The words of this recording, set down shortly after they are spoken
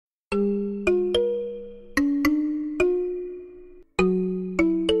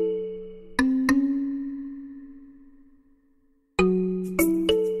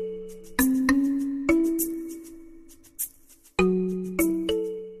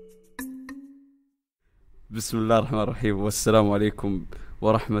بسم الله الرحمن الرحيم، والسلام عليكم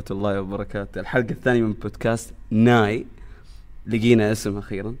ورحمة الله وبركاته. الحلقة الثانية من بودكاست ناي. لقينا اسم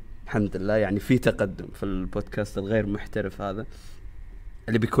أخيرا، الحمد لله. يعني في تقدم في البودكاست الغير محترف هذا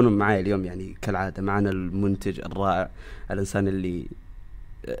اللي بيكونوا معاي اليوم. يعني كالعادة معنا المنتج الرائع، الإنسان اللي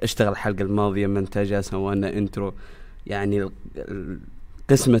اشتغل الحلقة الماضية منتجها، سوى لنا انترو، يعني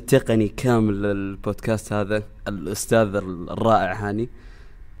القسم التقني كامل للبودكاست هذا، الأستاذ الرائع هاني.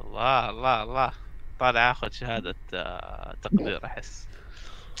 الله الله الله. طالع اخذ شهادة تقدير احس.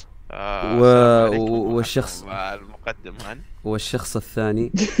 و... السلام عليكم معكم والشخص المقدم هاني. والشخص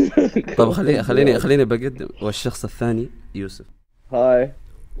الثاني. طب خليني بقدم. والشخص الثاني يوسف. هاي.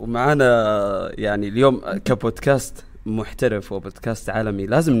 ومعانا يعني اليوم كبودكاست محترف وبودكاست عالمي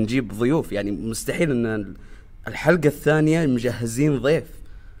لازم نجيب ضيوف. يعني مستحيل ان الحلقة الثانية مجهزين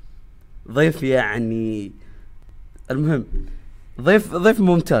ضيف يعني. المهم ضيف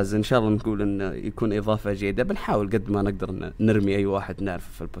ممتاز ان شاء الله. نقول انه يكون اضافة جيدة. بنحاول قد ما نقدر ان نرمي اي واحد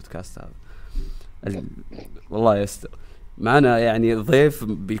نعرفه في البودكاست هذا. والله يستر. معنا يعني ضيف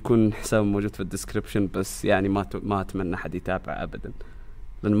بيكون حساب موجود في الديسكريبشن، بس يعني ما اتمنى حد يتابع ابدا،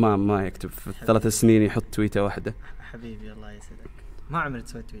 لان ما يكتب في 3 سنين يحط تويتة واحدة. حبيبي الله يسعدك. ما عمري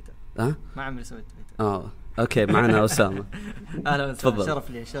سويت تويتر. ما عمري سويت تويتر. اوكي. معنا أسامة. اهلا تفضل. شرف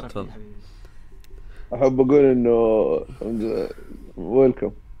لي حبيبي. احب اقول انه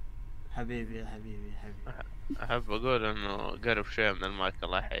ويلكم. حبيبي يا حبيبي. احب اقول انه قرب شوية من المايك،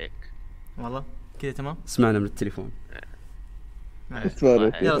 الله يحييك. والله كذا تمام. اسمعنا من التليفون.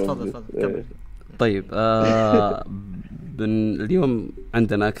 يلا تفضل كمل. طيب اليوم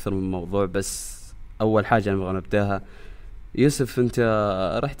عندنا أكثر من موضوع، بس أول حاجة نبغى نبداها. يوسف، أنت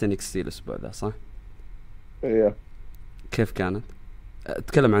رحت نيكستي الأسبوع ذا صح؟ ايه. كيف كانت؟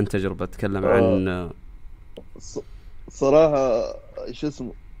 تكلم عن تجربة، تكلم عن صراحة شو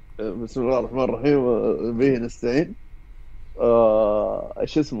اسمه. بسم الله الرحمن الرحيم. به نستعين.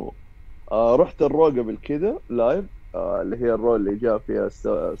 شو اسمه. رحت الرو قبل كده لايف. اللي هي الرو اللي جاء فيها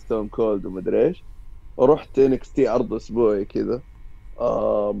ستون كولد ومدري ايش. ورحت NXT عرض اسبوعي كذا.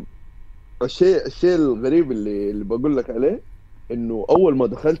 الشيء الغريب اللي بقول لك عليه انه اول ما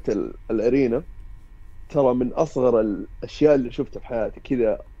دخلت الارينا، ترى من اصغر الاشياء اللي شفتها في حياتي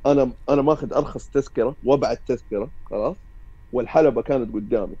كذا. انا ماخذ ارخص تذكره وابعد تذكره خلاص، والحلبه كانت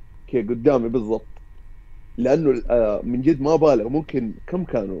قدامي كذا، قدامي بالضبط. لانه من جد ما بالغ، ممكن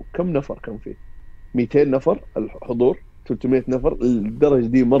كم نفر كان فيه؟ 200 نفر الحضور، 300 نفر. الدرجه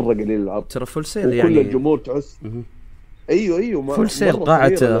دي مره قليل العرض. ترى فول سيل وكل يعني. الجمهور تحس. ايوه فول سيل.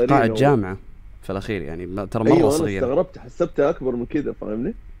 قاعة جامعة في الأخير يعني. ترى مرة صغيرة. انا استغربت، حسبتها اكبر من كذا،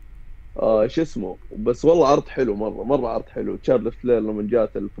 فاهمني؟ شو اسمه. بس والله عرض حلو، مره عرض حلو. تشارلز فلير لما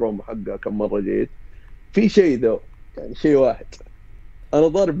جات البرومو حقها كم مره جيد. في شيء ده، يعني شيء واحد. انا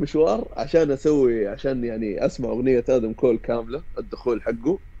ضارب مشوار عشان يعني اسمع اغنيه ادم كول كامله، الدخول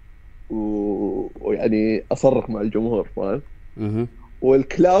حقه، ويعني اصرخ مع الجمهور، فاهم؟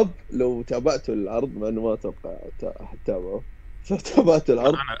 والكلاب لو تابعتوا العرض، مع انه ما اتوقع تتابعوا. تابعتوا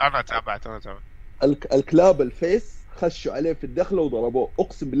العرض. انا تابعت. الكلاب الفيس خشوا عليه في الدخله وضربوه،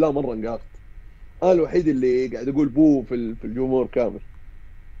 اقسم بالله مره انقهرت. انا الوحيد اللي قاعد اقول بو في الجمهور كامل.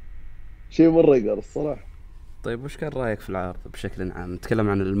 شيء مره يقهر الصراحه. طيب وش كان رايك في العرض بشكل عام؟ نتكلم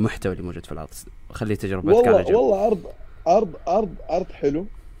عن المحتوى اللي موجود في العرض، خلي تجربتك على جنب. والله عرض حلو،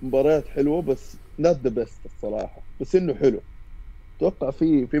 مباريات حلوه، بس not the best الصراحه، بس انه حلو. اتوقع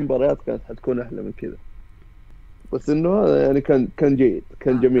في مباريات كانت حتكون احلى من كذا، بس انه هذا يعني كان جيد،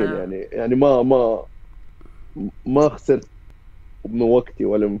 كان جميل. يعني ما خسرت من وقتي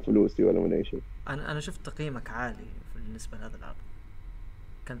ولا من فلوسي ولا من اي شيء. انا شفت تقييمك عالي بالنسبه لهذا العرض،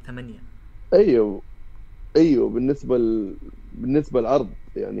 كان 8. ايوه بالنسبه للعرض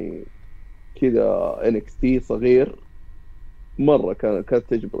يعني كذا. NXT صغير مره، كانت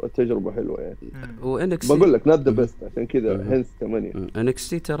تجربه حلوه يعني. وNXT بقول لك not the best، عشان كذا هنس 8.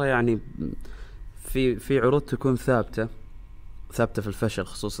 NXT ترى يعني في عروض تكون ثابته في الفشل،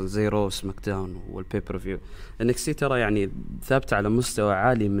 خصوصا زي رو سماك داون والبيبر فيو. NXT ترى يعني ثابته على مستوى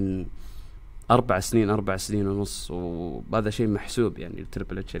عالي من 4 سنين ونص، وهذا شيء محسوب يعني.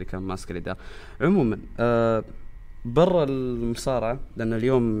 التريبل اتش اللي كان ماسك الإدارة. عموما برا المصارعة، لأن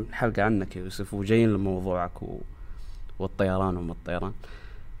اليوم حلقة عنك يا يوسف، وجايين لموضوعك والطيران وما الطيران.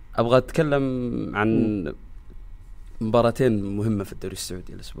 أبغى أتكلم عن مباراتين مهمة في الدوري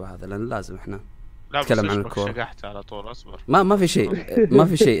السعودي الأسبوع هذا، لأن لازم إحنا نتكلم عن الكورة. شجعت على طول. اصبر. ما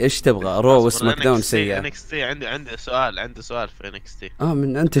في شيء إيش تبغى؟ رو وسماك داون سيئة. NXT عندي سؤال في NXT.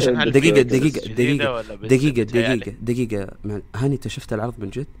 من أنت دقيقة هاني، أنت شفت العرض من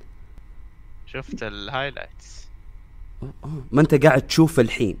جد؟ شفت الهايلايتس. ما انت قاعد تشوف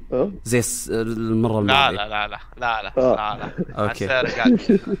الحين ها زي المره لا الماضيه. لا لا لا لا لا آه. لا لا أوكي.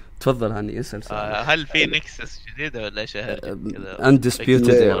 قاعد. تفضل هاني اسال سؤال. هل في نكسس جديدة ولا ايش كذا؟ Undisputed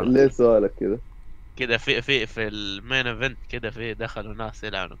ليه era. ليه سؤالك كذا؟ كذا في المين ايفنت كذا في دخلوا ناس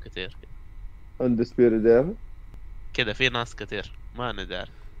يلعنوا كثير Undisputed Era كذا في ناس كثير ما ندار.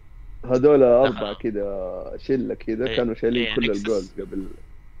 هذول 4 دخلوا. كذا شلة كذا إيه، كانوا شايلين إيه، كل Nexus. الجولز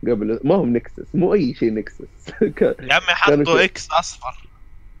قبل ما هم نكسس، مو أي شيء نكسس. يا عمي كانوا حطوا شيء. اكس اصفر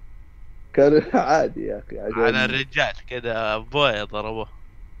كان عادي يا أخي على عشان الرجال كذا بويا ضربوه.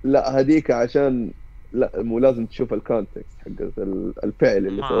 لا هذيك عشان لا مو لازم تشوف الكونتكست حق الفعل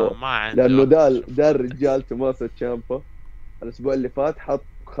اللي ما سووه، ما عندي لأنه وقت ده أشوف. ده الرجال توماسو تشامبا الأسبوع اللي فات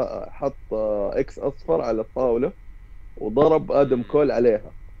حط إكس أصفر على الطاولة وضرب آدم كول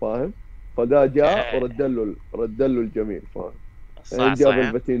عليها، فاهم؟ فده جاء إيه. رد له الجميل، فاهم؟ صح يعني صح جاب يعني.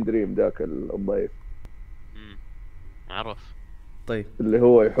 الباتين دريم ذاك الضعيف معروف. طيب اللي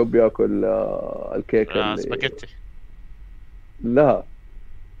هو يحب ياكل الكيك اللي سباكيتي. لا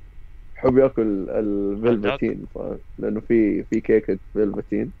يحب ياكل الفلفتين، فاهم؟ لانه في كيكه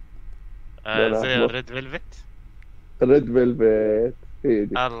فلفتين لونها زي أحمر. الريد فيلفت. ريد فيلفت هي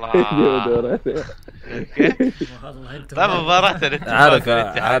دي. الله. والله انت لا مباراة الاتفاق عارف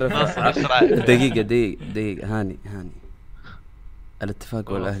والاتحاد. عارف ناصر، إيش رأيك؟ دقيقة هاني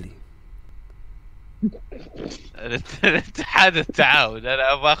الاتفاق والأهلي. الاتحاد التعاون.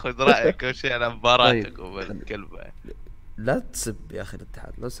 انا باخذ رايك وش على مباراتكم بالكلمه. لا تسب يا أخي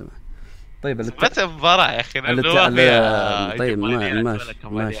الاتحاد لو سمحت. طيب بس مباراة يا اخي طيب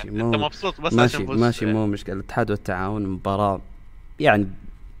ماشي انت مبسوط بس ماشي عشان فزت. ماشي مو مشكلة. الاتحاد والتعاون مباراة يعني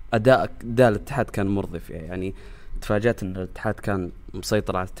أداء الاتحاد كان مرضي فيها، يعني تفاجأت أن الاتحاد كان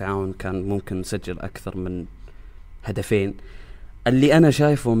مسيطر على التعاون، كان ممكن نسجل أكثر من هدفين. اللي أنا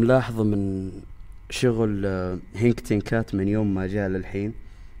شايفه ملاحظه من شغل هينك تينكات من يوم ما جاء للحين،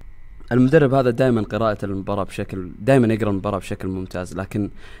 المدرب هذا دائما دائما يقرأ المباراة بشكل ممتاز، لكن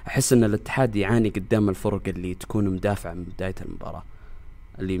أحس أن الاتحاد يعاني قدام الفرق اللي تكون مدافع من بداية المباراة،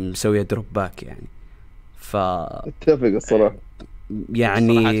 اللي مسوية دروب باك يعني. اتفق الصراحه.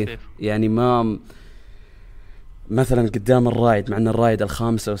 يعني ما مثلا قدام الرايد، مع ان الرايد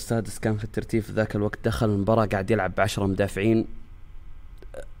الخامس والسادس كان في الترتيب في ذاك الوقت، دخل المباراة قاعد يلعب ب10 مدافعين،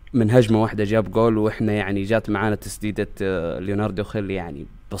 من هجمة واحدة جاب جول، واحنا يعني جات معانا تسديدة ليوناردو خيلي يعني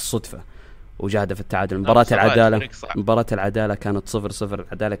بالصدفة وجاده في التعادل. مباراة العدالة كانت 0-0،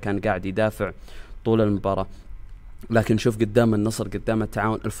 العدالة كان قاعد يدافع طول المباراة. لكن شوف قدام النصر، قدام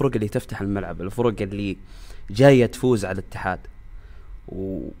التعاون، الفرق اللي تفتح الملعب، الفرق اللي جاية تفوز على الاتحاد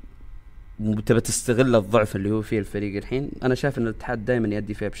وتبى تستغل الضعف اللي هو فيه الفريق الحين، أنا شايف أن الاتحاد دائما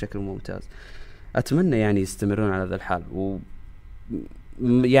يؤدي فيها بشكل ممتاز. أتمنى يعني يستمرون على ذا الحال.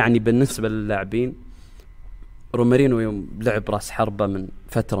 يعني بالنسبة للاعبين، رومارينو يوم لعب راس حربة من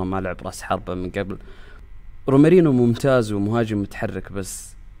فترة، ما لعب راس حربة من قبل. رومارينو ممتاز ومهاجم متحرك،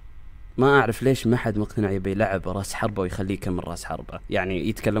 بس ما أعرف ليش ما حد مقتنع يبي يلعب راس حربة ويخليه كمل راس حربة. يعني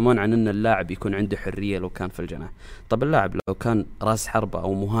يتكلمون عن أن اللاعب يكون عنده حرية لو كان في الجناح. طب اللاعب لو كان راس حربة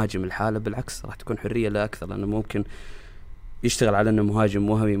أو مهاجم الحالة بالعكس راح تكون حرية لا أكثر، لأنه ممكن يشتغل على أنه مهاجم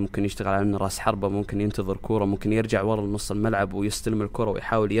وهمي، ممكن يشتغل على أنه راس حربة، ممكن ينتظر كورة، ممكن يرجع ورا نص الملعب ويستلم الكرة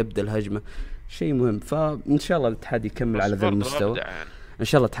ويحاول يبدأ الهجمة، شيء مهم. فإن شاء الله الاتحاد يكمل على ذا المستوى، يعني. إن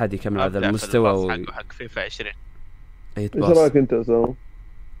شاء الله الاتحاد يكمل على ذا المستوى حق فيفا 20. ايش رايك انت اسامه؟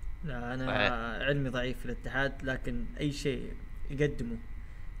 لا انا علمي ضعيف في الاتحاد، لكن اي شيء يقدمه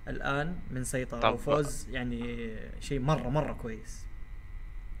الان من سيطرة او فوز يعني شيء مرة كويس.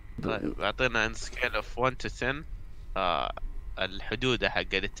 طيب اعطينا ان سكيل اوف 1 to 10 الحدود حق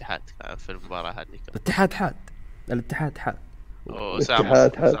الاتحاد في المباراة هذه. الاتحاد حاد. اتحاد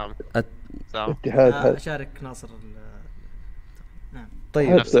اشارك ناصر نعم.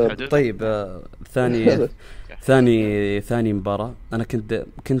 طيب ثاني مباراة، انا كنت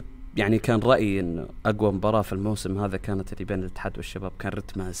يعني كان رأيي ان اقوى مباراة في الموسم هذا كانت اللي بين الاتحاد والشباب، كان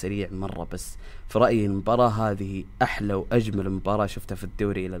رتمها سريع مرة، بس في رأيي المباراة هذه احلى واجمل مباراة شفتها في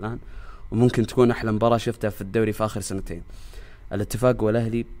الدوري الى الان، وممكن تكون احلى مباراة شفتها في الدوري في اخر سنتين. الاتفاق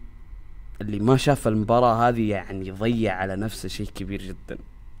والاهلي، اللي ما شاف المباراة هذه يعني ضيع على نفسه شيء كبير جدا.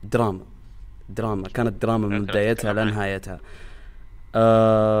 دراما كانت دراما من بدايتها لنهايتها.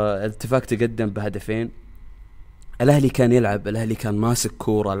 الاتفاق تقدم بهدفين، الاهلي كان يلعب، الاهلي كان ماسك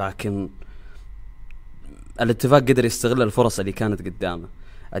كورة، لكن الاتفاق قدر يستغل الفرص اللي كانت قدامه.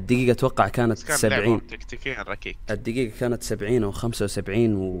 الدقيقة اتوقع كانت 70، الدقيقة كانت 70 او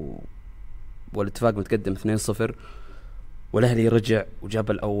 75 والاتفاق متقدم 2-0، والاهلي رجع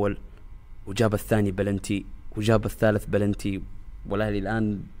وجاب الاول وجاب الثاني بلنتي وجاب الثالث بلنتي. والاهلي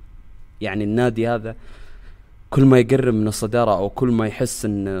الان يعني النادي هذا كل ما يقرب من الصدارة أو كل ما يحس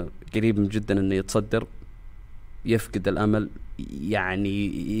إنه قريب جدا إنه يتصدر يفقد الأمل،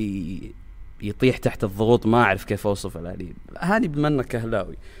 يعني يطيح تحت الضغوط. ما أعرف كيف أوصف الهالي. هاني بما أنك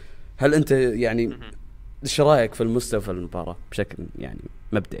أهلاوي، هل أنت يعني إيش رأيك في المستوى في المباراة بشكل يعني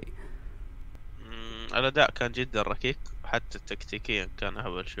مبدئي؟ الأداء كان جدا ركيك، حتى تكتيكيا كان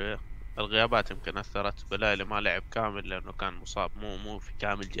أهبل شوية. الغيابات يمكن أثرت. بلايلي ما لعب كامل لأنه كان مصاب، مو في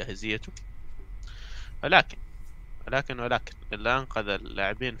كامل جاهزيته. ولكن اللي أنقذ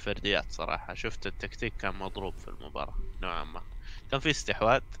اللاعبين فرديات صراحة. شفت التكتيك كان مضروب في المباراة نوعا ما، كان في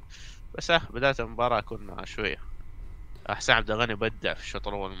استحواذ بس بداية المباراة كنا شوية. حسين عبد الغني بدع في الشوط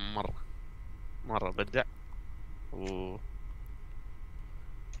الأول، مرة بدع.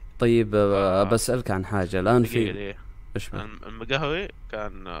 طيب بسألك عن حاجة الآن في إيش المقهوي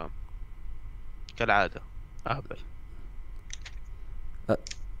كان كالعادة أهبل.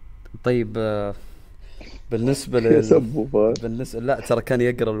 طيب بالنسبة بالنسبة لا ترى كان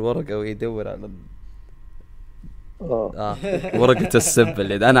يقرأ الورقة ويدور على ورقة السب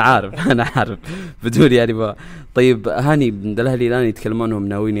اللي أنا عارف بدون يعني طيب هاني، الأهلي الآن يتكلمون انهم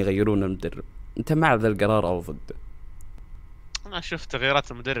ناويين يغيرون المدرب، أنت مع ذا القرار أو ضده؟ أنا شفت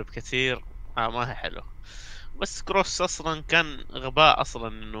تغييرات المدرب كثير ما هي حلوة. بس كروس أصلا كان غباء أصلا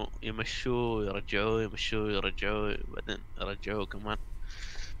إنه يمشوه يرجعوه بعدين يرجعوه كمان،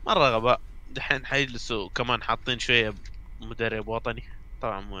 مرة غباء. دحين حيجلسوا كمان حاطين شوية مدرب وطني،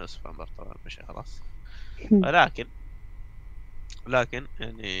 طبعا مو يوسف عنبر طبعا مش خلاص. لكن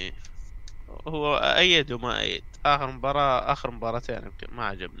يعني هو أيد وما أيد. آخر مباراتين يمكن ما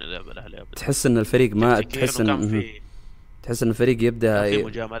عجبني لعب الأهلي أبدا. تحس إن الفريق ما تحس إن الفريق يبدأ في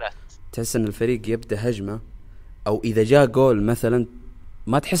مجاملات، تحس إن الفريق يبدأ هجمة، أو إذا جاء جول مثلا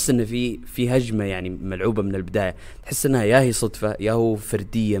ما تحس إن في هجمة يعني ملعوبة من البداية، تحس إنها يا هي صدفة يا هو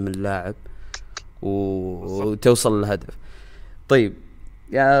فردية من اللاعب وتوصل للهدف. طيب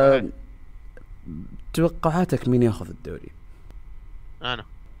يا توقعاتك مين ياخذ الدوري؟ أنا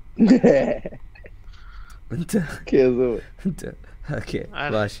أنت كيزو أنت أوكي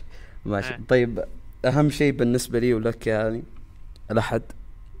ماشي. طيب أهم شيء بالنسبة لي ولك يعني الأحد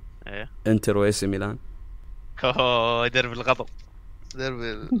انتر وإيسي ميلان. درب الغضب،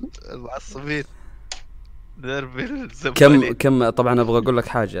 درب المعصبين، درب كم طبعا أبغى أقول لك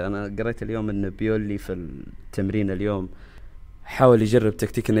حاجة. أنا قريت اليوم إن بيولي في التمرين اليوم حاول يجرب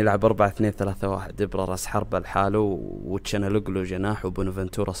تكتيك إنه يلعب 4-2-3-1، يبرى راس حربة لحاله وتشانلوغلو جناح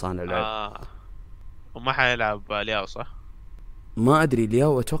وبونافنتورا صانع لعب. وما حيلعب لياو صح؟ ما أدري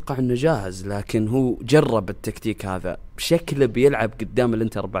لياو، أتوقع إنه جاهز، لكن هو جرب التكتيك هذا بشكله بيلعب قدام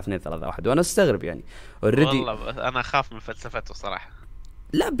الانتر 4-2-3-1 وأنا استغرب يعني والله أنا أخاف من فلسفته صراحة.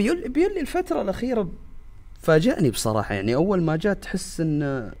 لا بيولي الفترة الأخيرة فاجأني بصراحة. يعني أول ما جاء تحس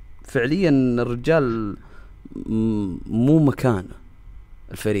إن فعليا الرجال مو مكانه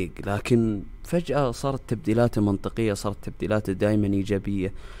الفريق، لكن فجأة صارت تبديلاته منطقية، صارت تبديلاته دائما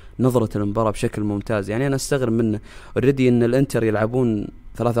إيجابية، نظرة المباراة بشكل ممتاز. يعني أنا استغرب منه أوريدي إن الإنتر يلعبون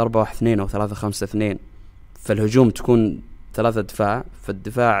 3-4-1-2 أو 3-5-2، فالهجوم تكون 3 دفاع،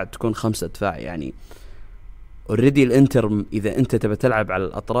 فالدفاع تكون 5 دفاع. يعني أوريدي الإنتر إذا أنت تبى تلعب على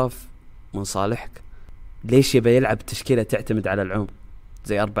الأطراف من صالحك، ليش يبى يلعب تشكيلة تعتمد على العمق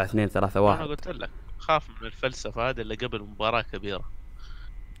زي 4-2-3-1؟ أنا قلت لك خاف من الفلسفة هذا اللي قبل مباراة كبيرة.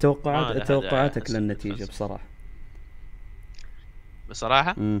 توقعاتك للنتيجة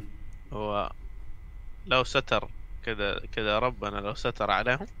بصراحة هو لو ستر كذا ربنا لو ستر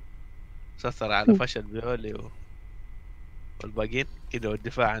عليهم، ستر على فشل بيولي والباقين كذا،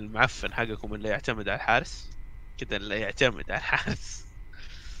 والدفاع المعفن حقكم اللي يعتمد على الحارس كذا، اللي يعتمد على الحارس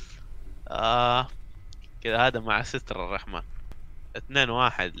كذا، هذا مع ستر الرحمن.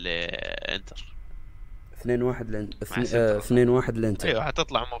 2-1 لإنتر. 2-1 لإنتر. ايوه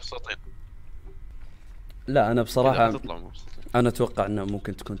حتطلع مبسوطين. لا انا بصراحة انا اتوقع انه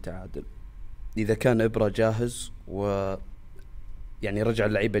ممكن تكون تعادل اذا كان إبرة جاهز و يعني رجع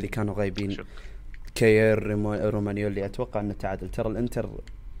اللعيبة اللي كانوا غايبين كاير رومانيولي. اتوقع انه تعادل. ترى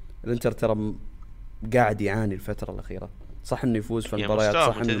الانتر ترى قاعد يعاني الفترة الأخيرة، صح انه يفوز في المباريات،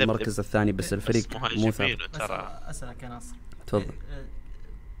 صح انه المركز الثاني، بس الفريق مو ثابت. اسالك يا ناصر تفضل.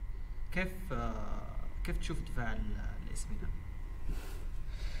 كيف تشوف دفاع الاسم ده؟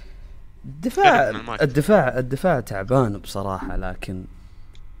 الدفاع تعبان بصراحة، لكن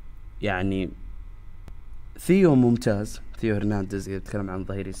يعني ثيو ممتاز، ثيو هرنانديز يتكلم عن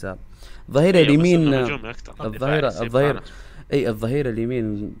ظهير يسار، ظهير اليمين الظهير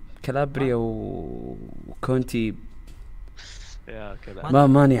اليمين كالابريا وكونتي.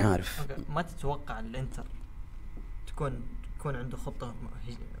 ماني عارف. ما تتوقع الانتر تكون عنده خطة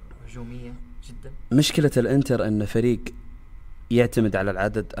هجومية جدا. مشكلة الانتر ان فريق يعتمد على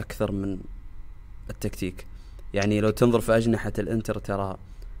العدد اكثر من التكتيك. يعني لو تنظر في اجنحة الانتر، ترى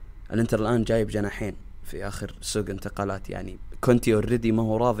الانتر الان جايب جناحين في اخر سوق انتقالات. يعني كونتي اوريدي ما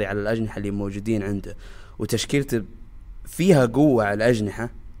هو راضي على الاجنحة اللي موجودين عنده، وتشكيلته فيها قوة على الاجنحة.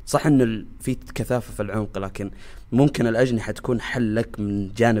 صح ان في كثافة في العمق، لكن ممكن الاجنحة تكون حل لك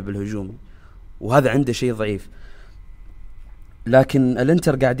من جانب الهجومي، وهذا عنده شيء ضعيف. لكن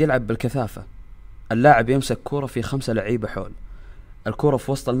الانتر قاعد يلعب بالكثافة. اللاعب يمسك كورة في 5 لعيبة حول الكورة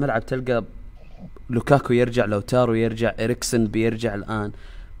في وسط الملعب، تلقى لوكاكو يرجع، لوتارو يرجع، إريكسن بيرجع الآن،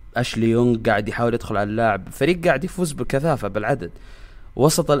 أشلي يونغ قاعد يحاول يدخل على اللاعب. فريق قاعد يفوز بكثافة بالعدد.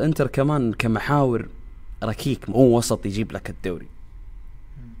 وسط الانتر كمان كمحاور ركيك، مو وسط يجيب لك الدوري.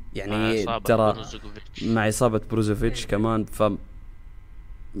 يعني ترى مع إصابة بروزوفيتش كمان.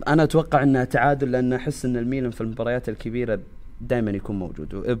 أنا أتوقع أنها تعادل، لأن أحس أن الميلان في المباريات الكبيرة دائما يكون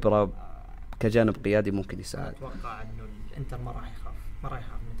موجود، وإبرة كجانب قيادي ممكن يساعد. أتوقع أنه الانتر ما راح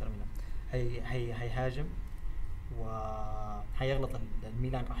يخاف من انتر ميلان. هيهاجم وهيغلط.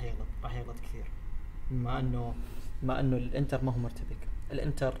 الميلان راح يغلط كثير، ما انه الانتر ما هو مرتبك.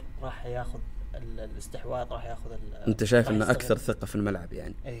 الانتر راح ياخذ الاستحواذ، راح ياخذ. انت شايف انه اكثر ثقة في الملعب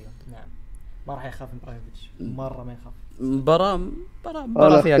يعني؟ ايوه نعم. ما راح يخاف من ابراهيموفيتش مرة، ما يخاف.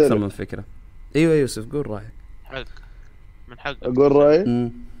 مباراة فيها اكثر من فكرة. ايوه يوسف قول رايك. من حقك اقول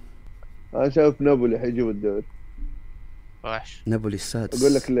رايي. انا شايف نابولي حيجيب الدوري. وحش. نابولي السادس.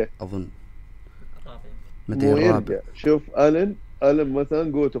 اقول لك ليه. اظن مو يرجع. شوف الن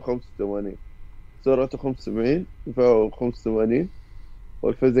مثلا قوته 85، سرعته 75، دفاعه 85،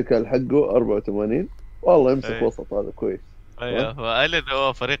 والفيزيكال حقه 84. والله يمسك وسط هذا كويس. ايوه والن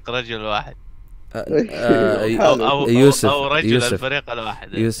هو فريق رجل واحد. أو رجل يوسف. الفريق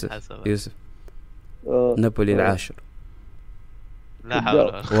الواحد. يوسف نابولي العاشر. لا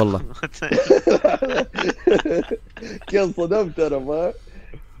حول والله. كان صدمت انا ما.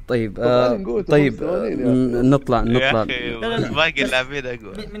 طيب نطلع باقي اللاعبين.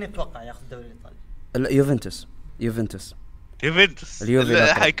 اقول مين يتوقع ياخذ الدوري الايطالي؟ يوفنتوس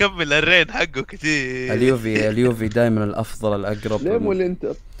اليوفي حيكمل الرين حقه كثير. اليوفي دائما الافضل الاقرب. ليه مو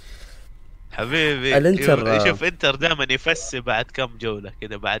الانتر حبيبي؟ الانتر شوف انتر دائما يفسي بعد كم جولة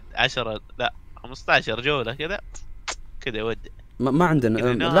كذا، بعد 10 لا 15 جولة كذا يودع. ما عندنا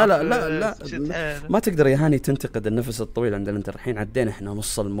لا ما تقدر يا هاني تنتقد النفس الطويل عند الانتر. الحين عدينا احنا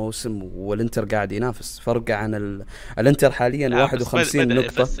نص الموسم والانتر قاعد ينافس. فرق عن الانتر حاليا 51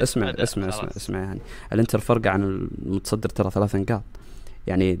 نقطة. اسمع يعني الانتر فرق عن المتصدر ترى 3 نقاط.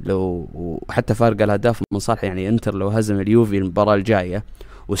 يعني لو حتى فارق الاهداف من صالح، يعني انتر لو هزم اليوفي المباراة الجاية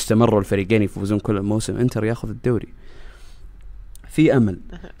واستمروا الفريقين يفوزون كل الموسم، انتر ياخذ الدوري. في امل.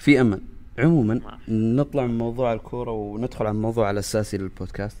 عموما نطلع من موضوع الكورة وندخل على الموضوع الأساسي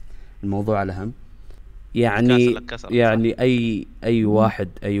للبودكاست، الموضوع الأهم. يعني أي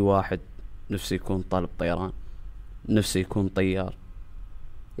واحد نفسه يكون طالب طيران، نفسه يكون طيار.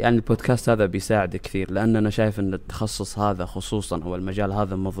 يعني البودكاست هذا بيساعد كثير، لأن أنا شايف أن التخصص هذا خصوصا أو المجال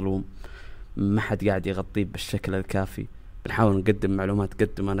هذا مظلوم، ما حد قاعد يغطيه بالشكل الكافي. بنحاول نقدم معلومات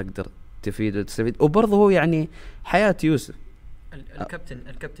قد ما نقدر تفيد وتستفيد. وبرضه هو يعني حياة يوسف.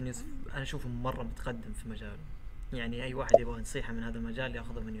 الكابتن يوسف أنا أشوفه مرة متقدم في مجاله. يعني أي واحد يبغى نصيحة من هذا المجال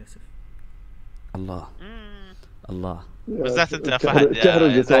يأخذه من يوسف. الله بالذات أنت فهد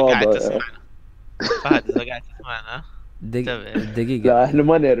إذا قاعد تسمعنا. فهد إذا قاعد تسمعنا دقيقة. لا إحنا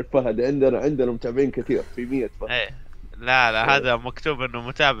ما نعرف فهد. عندنا متابعين كثير في 100 فهد. لا هذا مكتوب إنه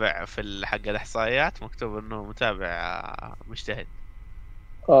متابع في حق الإحصائيات، مكتوب إنه متابع مجتهد.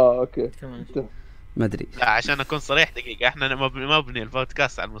 أوكي ما أدري. لا عشان أكون صريح دقيقة، إحنا مبني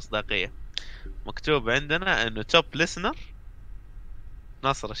البودكاست على المصداقية. مكتوب عندنا إنه توب ليسنر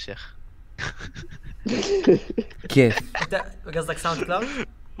ناصر الشيخ. كيف؟ أنت قصدك ساوند كلاود؟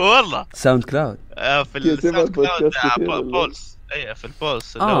 والله ساوند كلاود. في الساوند كلاود بولس. أيه في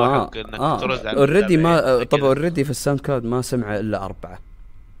البولس اللي هو حق إنك ترد على. أوريدي ما طبعا أوريدي في الساوند كلاود ما سمع إلا 4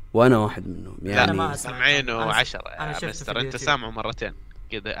 وأنا واحد منهم. يعني لا سمعينه 10 يا مستر. أنت سامعه مرتين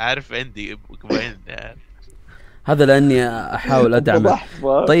كذا، عارف عندي هذا لاني احاول ادعم.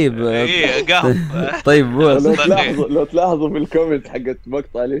 طيب طيب لو تلاحظوا في الكومنت حقت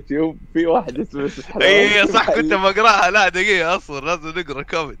مقطع اليوتيوب في واحد اسمه صح كنت بقراها. لا دقيقه اصلا لازم نقرا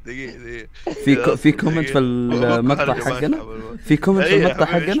كومنت. دقيقه في كومنت في المقطع حقنا. في كومنت في المقطع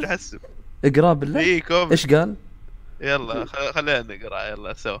حقنا اقرا بالله. ايش قال؟ يلا خلينا نقرا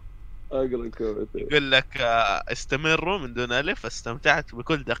يلا سوا. يقول لك استمروا من دون ألف، استمتعت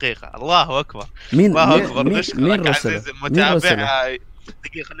بكل دقيقة. الله أكبر. الله أكبر. نشكرك عزيزي المتابع.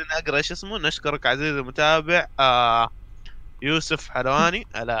 دقيقة خلينا أقرأ إيش اسمه. نشكرك عزيزي المتابع يوسف حلواني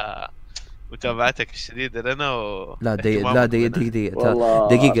على متابعتك الشديدة لنا لا دقيقة والله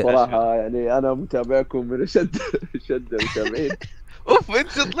دقيقة. صراحة يعني أنا متابعكم من أشد المتابعين. اوف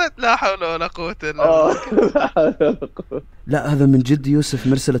انت طلعت لا حول ولا قوة الا آه. بالله. لا هذا من جد يوسف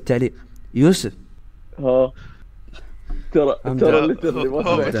مرسل التعليق. يوسف ها ترى اللي ترى ما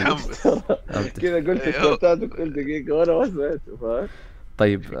هو سمعت. متحمس. كذا قلت الكوتات كل دقيقة وأنا ما سمعته. فاهم؟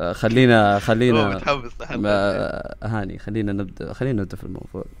 طيب خلينا هو متحمس هاني خلينا نبدأ في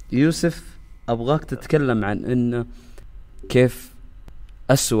الموضوع. يوسف أبغاك تتكلم عن إنه كيف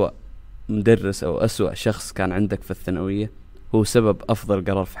أسوأ مدرس أو أسوأ شخص كان عندك في الثانوية هو سبب أفضل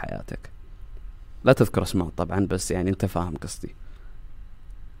قرار في حياتك. لا تذكر اسمه طبعا، بس يعني أنت فاهم قصدي.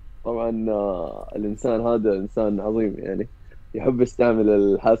 طبعا الإنسان هذا إنسان عظيم يعني، يحب يستعمل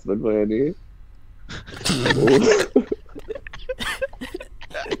الحاسبة البيانية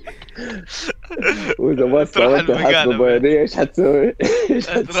وإذا ما استعملت الحاسبة البيانية إيش حتسوي؟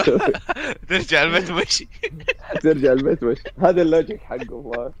 ترجع البيت مشي. ترجع البيت مشي. هذا اللوجيك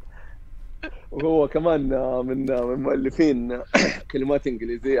حقه. وهو كمان من مؤلفين كلمات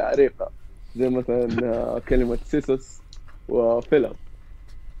إنجليزية عريقة زي مثلا كلمة سيسوس وفيلر.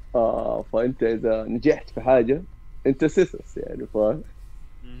 فأنت إذا نجحت في حاجة أنت سيسوس يعني، فاهم؟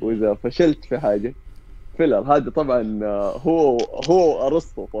 وإذا فشلت في حاجة فيلر. هذا طبعا هو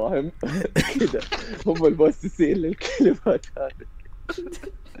أرسطو، فاهم؟ كده هم المؤسسين للكلمات هذه.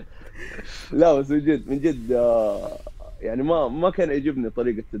 لا بس من جد يعني ما كان يعجبني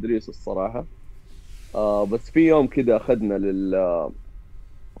طريقة تدريسه الصراحة. بس في يوم كده أخذنا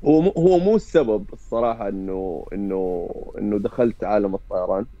هو مو السبب الصراحة إنه دخلت عالم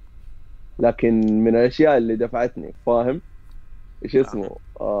الطيران، لكن من الأشياء اللي دفعتني، فاهم إيش اسمه؟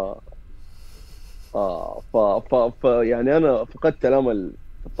 يعني أنا فقدت الأمل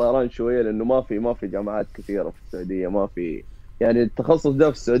في الطيران شوية، لأنه ما في جامعات كثيرة في السعودية، ما في يعني التخصص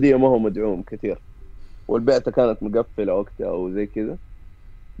ده في السعودية ما هو مدعوم كثير، والبعثة كانت مقفلة وقتها أو زي كذا.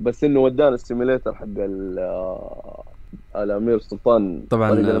 بس إنه ودانا السيميليتر حق الأمير سلطان.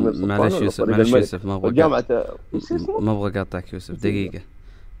 طبعا معلش يوسف ما أبغى قاطعك يوسف دقيقة.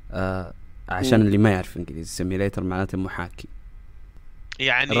 عشان اللي ما يعرف إنجليزي، سيميليتر معناته محاكي،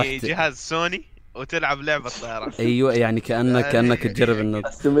 يعني جهاز سوني وتلعب لعبة طيران. أيوة يعني كأنك تجرب إنه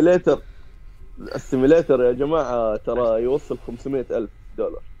السيميليتر يا جماعة ترى يوصل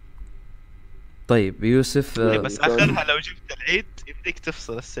 $500,000. طيب يوسف بس آخرها لو جبت العيد يبديك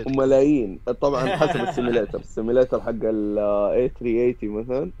تفصل السلك. وملايين طبعا حسب السيميليتر حق ال A380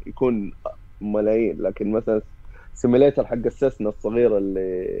 مثلا يكون ملايين، لكن مثلا السيميليتر حق السسنة الصغيرة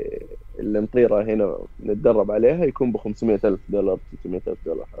اللي نطيرها هنا نتدرب عليها يكون $500,000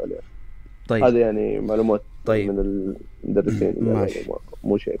 $600,000 حواليها. طيب هذا يعني معلومات طيب. من المدرسين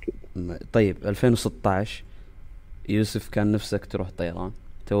مو شيء أكيد. طيب 2016 يوسف كان نفسك تروح طيران،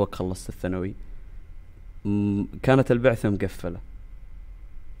 توك خلصت الثانوي، كانت البعثة مقفلة،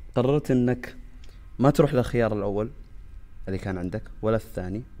 قررت انك ما تروح للخيار الاول اللي كان عندك ولا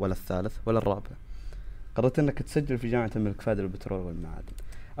الثاني ولا الثالث ولا الرابع، قررت انك تسجل في جامعة الملك فهد للبترول والمعادن.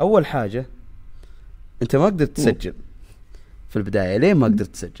 اول حاجة انت ما قدرت تسجل في البداية، ليه ما قدرت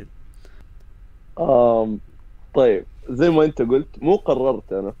تسجل؟ طيب زي ما انت قلت مو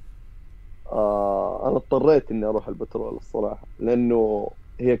قررت انا، انا اضطريت اني اروح البترول الصراحة، لانه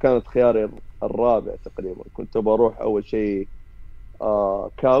هي كانت خياري الرابع تقريبا. كنت بروح اول شيء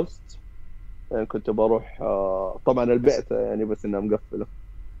كاوست، يعني كنت بروح طبعا البعثة يعني بس انها مقفلة،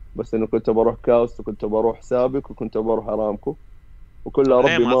 بس انه كنت بروح كاوست وكنت بروح سابق وكنت بروح ارامكو، وكلها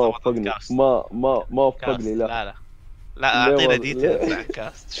ربي ما وفقني ما وفقني. لا اعطينا ديتيلز عن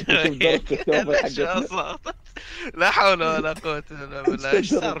كاست. لا حول ولا قوة الا بالله.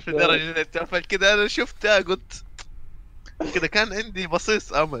 ايش صار في درجة التوفل كذا؟ انا شفتها قلت كذا كان عندي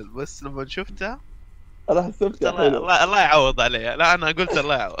بصيص امل، بس لما شفتها انا حسبت الله يعوض عليها. لا انا قلت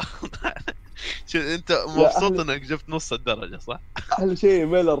الله يعوض. انت مبسوط انك جبت نص الدرجة صح؟ احلى شيء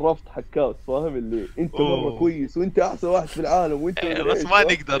ميل الرفض حكاوس، فاهم؟ اللي انت مرة كويس وانت احسن واحد في العالم وانت بس ما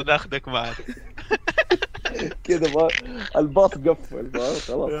نقدر ناخذك معنا كذا. ما الباص قفل،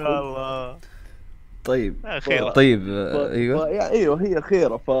 خلاص يا الله. طيب خيرة. طيب ايوه هي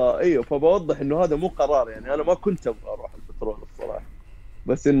خيرة. فبوضح انه هذا مو قرار، يعني انا ما كنت ابغى اروح البترول الصراحة،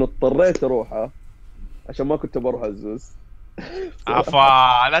 بس انه اضطريت اروحها عشان ما كنت بروح الزوز.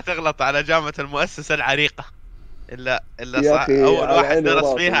 عفا لا تغلط على جامعة المؤسسة العريقة إلا أول واحد درس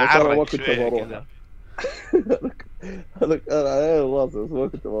فيها عرق شوية كذا. أنا على راسي بس ما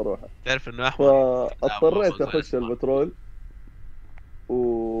كنت بروحها. تعرف إنه أحمد فاضطريت أخش البترول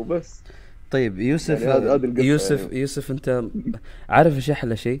وبس. طيب يوسف يعني يوسف أنت عارف إيش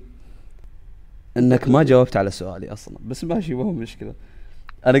أحلى شيء؟ إنك ما جاوبت على سؤالي أصلا، بس ماشي ما هو مشكلة.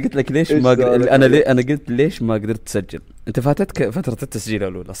 انا قلت لك ليش إيش ما سؤالك؟ انا قلت ليش ما قدرت تسجل. انت فاتتك فتره التسجيل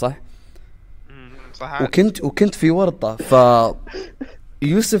الاولى صح؟ صح. وكنت في ورطه. ف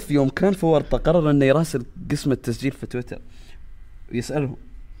يوسف يوم كان في ورطه قرر انه يراسل قسم التسجيل في تويتر يسالهم.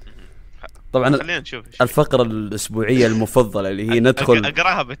 طبعا خلينا نشوف الفقره الاسبوعيه المفضله اللي هي ندخل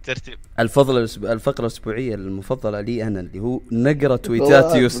اقراها بالترتيب. الفقره الاسبوعيه المفضله لي انا اللي هو نقرا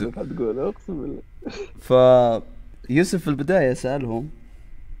تويتات يوسف. تقول اقسم بالله. فيوسف في البدايه سالهم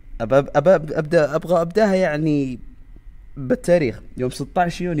ابغى ابداها يعني بالتاريخ يوم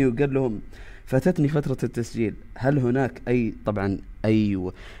 16 يونيو. قال لهم فاتتني فترة التسجيل، هل هناك طبعا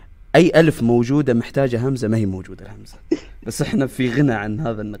أي ألف موجودة محتاجة همزة؟ ما هي موجودة الهمزة، بس احنا في غنى عن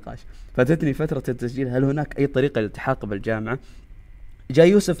هذا النقاش. فاتتني فترة التسجيل، هل هناك أي طريقة للالتحاق بالجامعة؟ جاء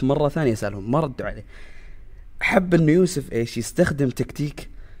يوسف مرة ثانية سألهم، ما ردوا عليه. حب إنه يوسف إيش يستخدم تكتيك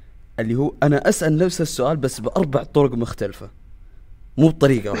اللي هو أنا أسأل نفس السؤال بس ب4 طرق مختلفة، مو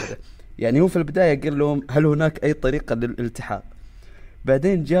بطريقة واحدة. يعني هو في البداية قال لهم هل هناك أي طريقة للالتحاق،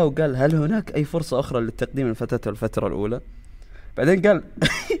 بعدين جاء وقال هل هناك أي فرصة أخرى للتقديم من الفترة الأولى، بعدين قال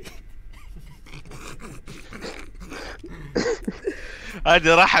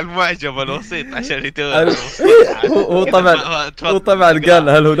هذه راح المعجب الوسيط عشان يتوه. هو طبعا قال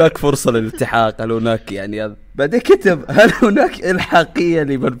هل هناك فرصة للالتحاق، هل هناك يعني هذا. بعدين كتب هل هناك إلحاقية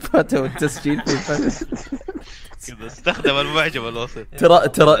لمن فاته التسجيل في الفترة. كذا استخدم المعجب الوسيط.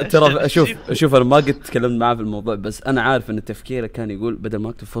 ترى شوف انا ما قد تكلمت معاه في الموضوع، بس انا عارف ان تفكيره كان يقول بدل ما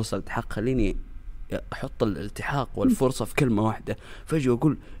اكتب فرصه الالتحاق خليني احط الالتحاق والفرصه في كلمه واحده، فاجي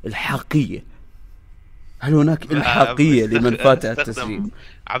اقول الحاقيه. هل هناك الحاقيه لمن فات التسجيل؟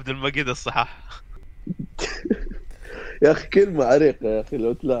 عبد المجيد الصحاح. يا اخي كلمه عريقه يا اخي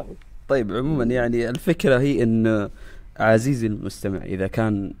لو تلاحظ. طيب عموما يعني الفكره هي ان عزيزي المستمع اذا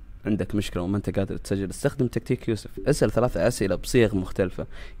كان عندك مشكلة وما أنت قادر تسجل، استخدم تكتيك يوسف، اسأل 3 أسئلة بصيغ مختلفة،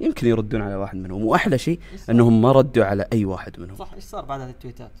 يمكن يردون على واحد منهم. وأحلى شيء أنهم ما ردوا على أي واحد منهم. صح. إيش صار بعد هذه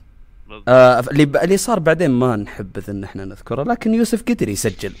التويتات؟ اللي صار بعدين ما نحبذ إن إحنا نذكره، لكن يوسف قدر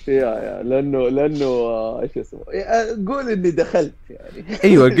يسجل. يا لأنه إيش اسمه، قول إني دخلت يعني.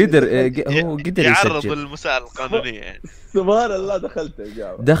 أيوة قدر هو قدر يعرض يسجل. المسائل القانونية يعني. سبحان الله دخلت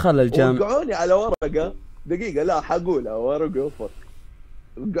الجامعة. دخل الجامعة. وقعوني على ورقة دقيقة، لا حقولها ورقة وفق.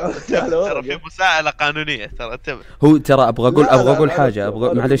 ترى في مساءلة قانونية ترى انتبه. هو ترى ابغى اقول لا حاجه،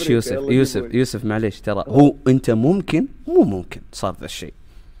 ابغى معلش يوسف معلش، ترى هو انت ممكن مو ممكن صار ذا الشيء.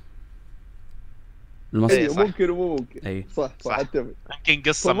 ممكن ومو ممكن. أي. صح اتفق. ممكن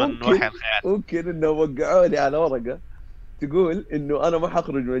قصة من وحي الخيال. ممكن انه وقعوني على ورقة تقول انه انا ما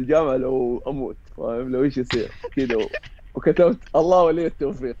حخرج من الجامعة لو اموت، فاهم؟ لو ايش يصير كذا وكتبت الله ولي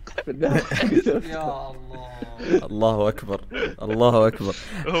التوفيق في النهاية. يا الله. الله اكبر الله اكبر.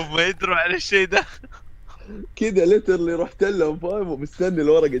 هم يدروا على الشيء ده كذا ليترلي رحت لهم، فاهم؟ ومستني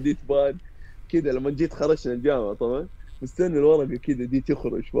الورقة دي تبان كذا. لما جيت خرجت من الجامعة طبعا مستني الورقة كذا دي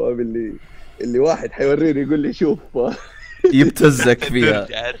تخرج، فاهم؟ اللي واحد حيوريني يقول لي شوف، يبتزك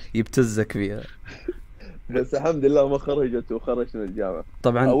فيها. بس الحمد لله ما خرجت وخرجت من الجامعة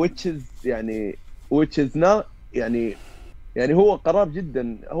طبعا. which is not يعني هو قرار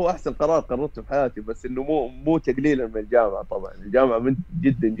جدا، هو احسن قرار قررته في حياتي، بس انه مو تقليلا من الجامعة. طبعا الجامعة من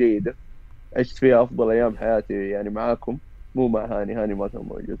جدا جيدة، عشت فيها افضل ايام حياتي يعني معاكم، مو مع هاني ما كان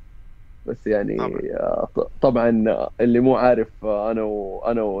موجود. بس يعني طبعا اللي مو عارف،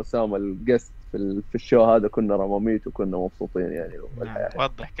 انا وسام الجست في الشو هذا كنا رماميت وكنا مبسوطين يعني.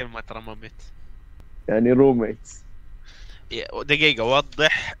 وضح كلمة رماميت. يعني روميتس. دقيقة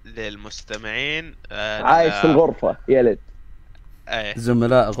وضح للمستمعين. عايش في الغرفة يلد.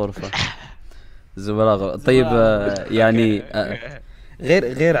 زملاء غرفة. طيب يعني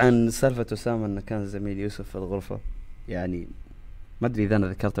غير عن سالفة أسامة أنه كان زميل يوسف في الغرفة، يعني ما أدري إذا أنا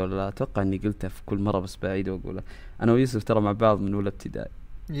ذكرته ولا لا، أتوقع أني قلته في كل مرة بس بعيد وأقوله. أنا ويوسف ترى مع بعض من أولى ابتدائي.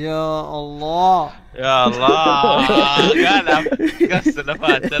 يا الله قالها قص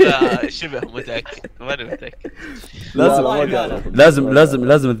نفات. أنا شبه متأكد، ماني متأكد.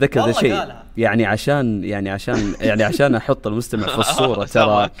 لازم أتذكر ذا الشيء يعني عشان أحط المستمع في الصورة.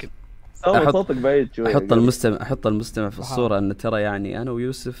 ترى صوتك بعيد شوي. أحط المستمع في الصورة أن ترى يعني أنا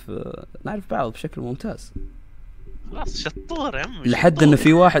ويوسف نعرف بعض بشكل ممتاز. خلاص شطور يا عمي. لحد إنه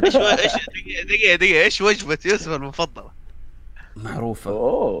في واحد دقيقة إيش وجبة يوسف المفضلة؟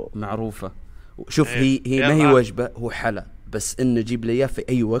 معروفة. شوف هي ما هي وجبة، هو حلا، بس إن نجيب لي في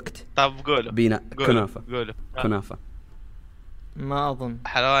أي وقت. طب قوله بينا كنافة. ما أظن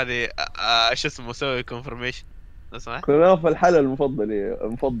حلواني. إيش اسمه سوي كونفرميشن. لو سمحت. كنافة الحلا المفضل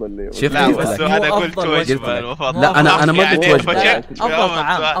لي. شفت لا قلت بس لك. انا مو قلت أفضل وجبه وجبة. المفضل. لا، أنا ما قلت يعني وجبة. فشلت.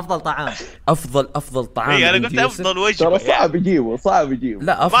 افضل طعام افضل طعام اي انا عند قلت يوسف. افضل وجبه ترى صعب يجيبه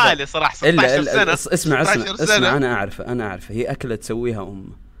لا افضل. مالي صراحه 16 سنه اسمع 16 سنة. انا اعرف هي اكله تسويها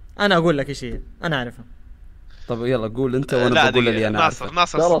امه. انا اقول لك ايش هي، انا اعرفها. طب يلا قول انت لا وانا بقول دقيقة. اللي انا ناصر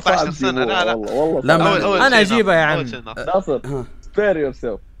اعرفه. ترى 16 صعب سنه تجيبوه لا والله لا، صعب. ما- أنا شيء أجيبها يا ناصر. عم. أول شيء ناصر. ناصر ها spare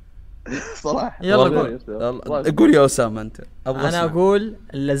yourself صراحة. يلا والله. قول. يلا، قول يا اسامه انت ابغى انا أسمع. اقول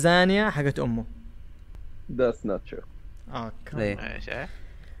اللازانيا حقت امه. That's not true. إيه. ايش ايه؟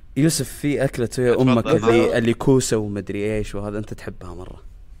 يوسف في اكله تسويها تفضل. امك تفضل. اللي كوسه ومدري ايش وهذا انت تحبها مره.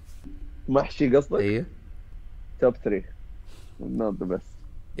 محشي قصدك؟ ايه توب 3 not the best.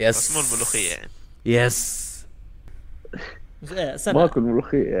 يس بس مو الملوخيه يعني. يس. ما سنة. اكل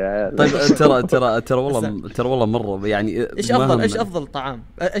ملوخية يا عيال. طيب ترى والله مره يعني ايش ما افضل ايش همنا. افضل طعام،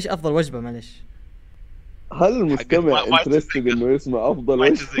 ايش افضل وجبة معلش؟ هل المستمع ما انترستد انه يسمع افضل ما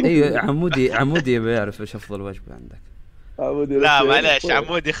وجبة؟ يجزي. ايوه عمودي بيعرف ايش افضل وجبه عندك. عمودي لا رسمي. معليش طيب.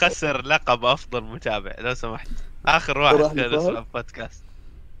 عمودي خسر لقب افضل متابع لو سمحت. اخر واحد راح كان لفهد؟ اسمه البودكاست.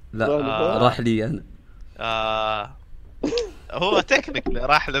 لا راح راح لي انا. هو تكنيكلي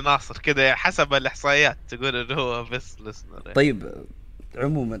راح لناصر كذا حسب الاحصائيات تقول انه هو بس لسنر. طيب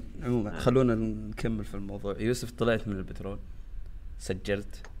عموما خلونا نكمل في الموضوع. يوسف طلعت من البترول،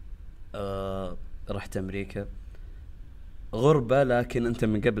 سجلت، رحت امريكا، غربة، لكن انت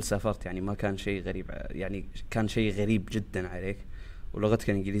من قبل سافرت يعني ما كان شيء غريب، يعني كان شيء غريب جدا عليك، ولغتك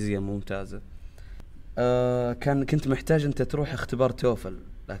الانجليزية ممتازة. كنت محتاج انت تروح اختبار توفل،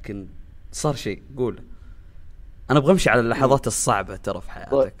 لكن صار شيء. قول. انا ابغى امشي على اللحظات الصعبة ترى في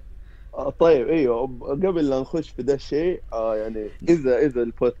حياتك. طيب ايوه قبل لا نخش في ده الشيء يعني اذا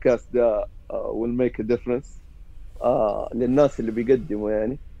البودكاست ده will make a difference للناس اللي بيقدموا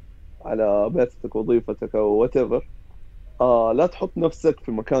يعني على بيتك وظيفتك او whatever، لا تحط نفسك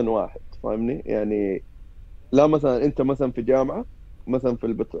في مكان واحد، فاهمني؟ يعني لا مثلا انت مثلا في جامعة مثلا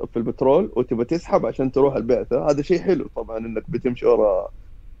في البترول وتبى تسحب عشان تروح البعثة، هذا شيء حلو طبعا انك بتمشي ورا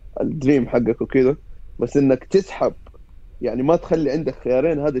الدريم حقك وكذا، بس انك تسحب يعني ما تخلي عندك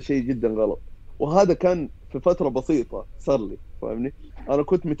خيارين، هذا شيء جدا غلط. وهذا كان في فترة بسيطة صار لي، فاهمني؟ انا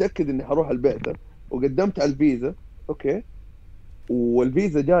كنت متأكد اني حروح البعثة وقدمت على الفيزا، اوكي،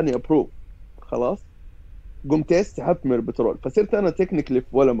 والفيزا جاني ابروف، خلاص قمت سحبت من البترول، فصرت انا تكنيكلي في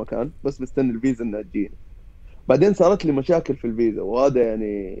ولا مكان بس مستني الفيزا انها تجيني. بعدين صارت لي مشاكل في الفيزا، وهذا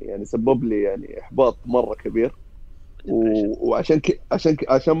يعني سبب لي يعني احباط مره كبير، وعشان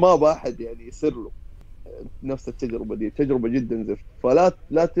عشان ما ابغى احد يعني يصير له نفس التجربه دي، تجربه جدا زفت. فلا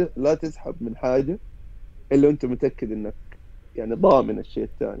لا تسحب من حاجه الا انت متاكد انك يعني ضامن الشيء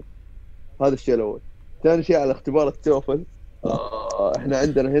الثاني. هذا الشيء الاول. ثاني شيء على اختبار التوفل، احنا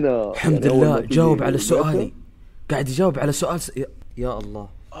عندنا هنا الحمد يعني لله جاوب على سؤالي، قاعد يجاوب على سؤال يا الله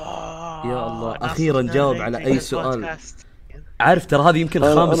يا الله، اخيرا جاوب على اي سؤال. عارف ترى هذه يمكن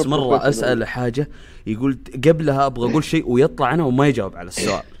خامس مرة اسأل حاجة يقول قبلها ابغى اقول شيء ويطلع انا وما يجاوب على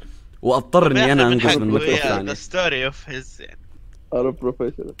السؤال، واضطر اني انا انقز من النقطة الثانية. ستوري اوف هيز يعني انا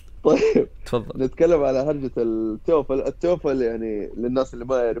بروفيشنال. طيب تفضل. نتكلم على هرجة التوفل يعني للناس اللي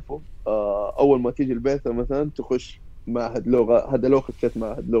ما يعرفوا، اول ما تيجي البعثة مثلا تخش معهد لغة، هذا لو خشيت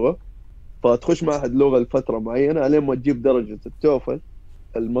معهد لغة فتخش معهد لغة لفترة معينة لين ما تجيب درجة التوفل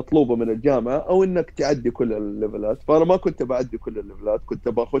المطلوبة من الجامعة، أو إنك تعدي كل الليفلات. فأنا ما كنت بعدي كل الليفلات، كنت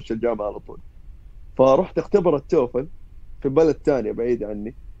بخش الجامعة على طول. فرحت اختبر التوفل في بلد تانية بعيد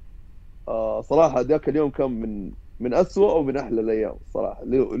عني. صراحة ذاك اليوم كان من أسوأ ومن أحلى الأيام صراحة.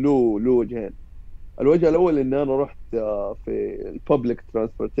 له وجهين. الوجه الأول إن أنا رحت في الببليك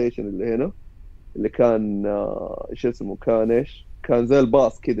ترانسبورتيشن اللي هنا، اللي كان إيش اسمه، كان زي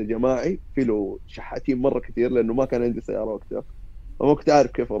الباص كذا جماعي، في له شحاتين مرة كثير لأنه ما كان عندي سيارة وقتها، فما كنت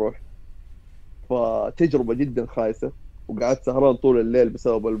عارف كيف أروح. فتجربة جدا خايسة، وقعدت سهران طول الليل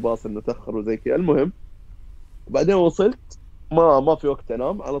بسبب الباص إنه تأخر وزي كذا. المهم بعدين وصلت، ما في وقت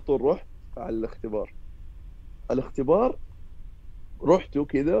أنام، على طول رحت على الاختبار رحته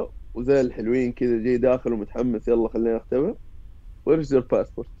كذا وزي الحلوين كذا، جاي داخل ومتحمس يلا خلينا نختبر. ويرز يور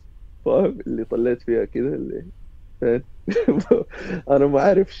باسبورت، فاهم اللي طلعت فيها كذا اللي انا ما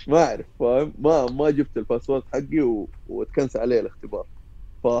اعرف فاهم، ما جبت الباسورد حقي واتكنس عليه الاختبار.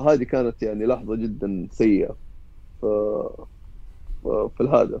 فهذه كانت يعني لحظة جدا سيئة في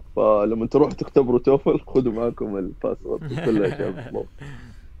هذا. فلما تروح تختبروا توفل خذوا معكم الباسورد وكل الاشياء.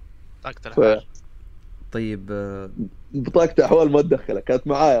 طيب بطاقة احوال ما تدخلها، كانت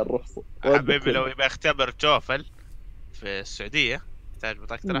معايا الرخصة حبيبي. لو يبغى يختبر توفل في السعودية يحتاج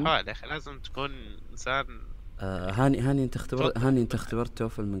بطاقة الأحوال يا أخي، لازم تكون إنسان. هاني انت اختبرت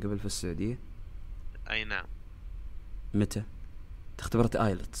توفل من قبل في السعودية؟ أي نعم. متى؟ اختبرت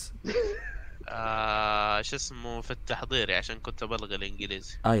ايلتس. شو اسمه في التحضيري عشان كنت ابلغ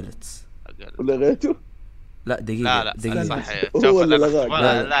الانجليزي ايلتس. ولغيته؟ لا دقيقة لا دقيقة. صح هو اللي أنا لغاك.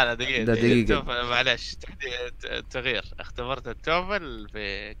 لا دقيقة لا دقيقة. التوفل معلش تغيير اختبرت التوفل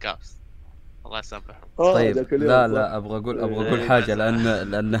في كابس الله يسامحهم. طيب ذاك اليوم لا صح. لا ابغى اقول حاجة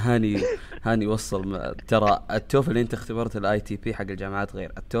لان هاني وصل ترى التوفل اللي انت اختبرت الاي تي بي حق الجامعات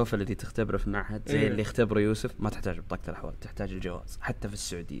غير التوفل اللي تختبره في معهد زي اللي اختبره يوسف. ما تحتاج بطاقة الأحوال، تحتاج الجواز. حتى في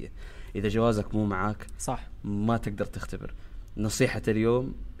السعودية إذا جوازك مو معاك صح ما تقدر تختبر. نصيحة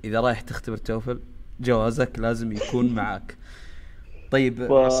اليوم إذا رايح تختبر توفل جوازك لازم يكون معاك. طيب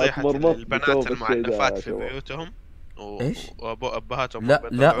نصيحة البنات المعلفات في بيوتهم ايش؟ وابهاتهم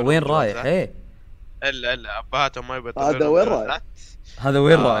لا وين رايح؟ ايه لا ابهاتهم ما يبطلون. هذا وين رايح؟ هذا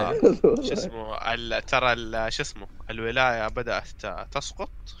وين رايح؟ شو اسمه ترى شو اسمه الولاية بدأت تسقط،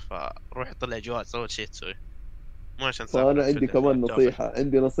 فروح طلع جواز اول شيء تسوي مو عشان سافر. فانا عندي كمان نصيحة،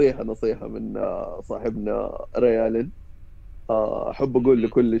 عندي نصيحة من صاحبنا ريالين. احب اقول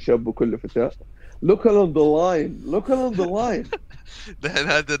لكل شاب وكل فتاة look along the line.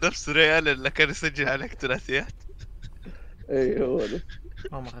 هذا نفس ريال اللي كان يسجل عليك ثلاثيات. ايوه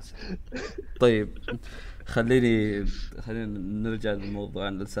ما خسر. طيب خلينا نرجع للموضوع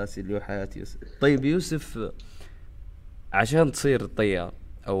الاساسي اللي هو حياة يوسف. طيب يوسف عشان تصير طيار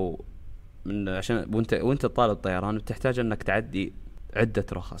او عشان وانت طالب طيران بتحتاج انك تعدي عدة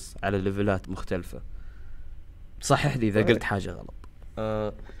رخص على ليفلات مختلفة. صحح لي اذا قلت حاجة غلط.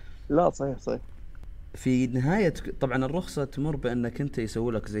 لا صحيح. في نهاية طبعا الرخصة تمر بأنك أنت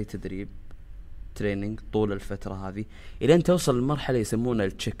يسوي لك زي تدريب تريننج طول الفترة هذه إلى أن توصل لمرحلة يسمونها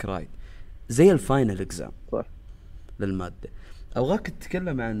التشيك رايد زي الفاينل إكزام للمادة. أبغاك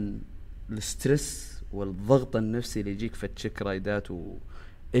تتكلم عن الستريس والضغط النفسي اللي يجيك في التشيك رايدات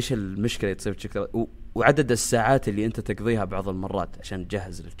وإيش المشكلة اللي تصير في التشيك رايد وعدد الساعات اللي أنت تقضيها بعض المرات عشان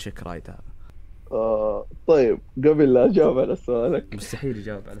تجهز للتشيك رايد هذا. طيب قبل لا أجاوب على سؤالك مستحيل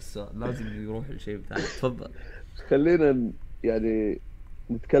يجاوب على السؤال، لازم يروح لشيء ثاني. تفضل. خلينا يعني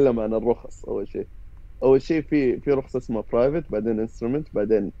نتكلم عن الرخص. أول شيء في رخصة اسمها برايفت، بعدين انسترومنت،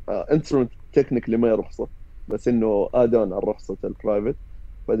 بعدين انسترومنت تكنيكلي ما هي رخصة بس إنه آدون على رخصة البرايفت،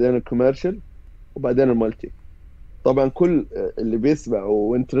 بعدين الكوميرشال، وبعدين المالتي. طبعا كل اللي بيسمع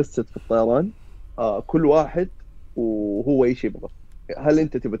وانترستد في الطيران كل واحد وهو ايش يبغى. هل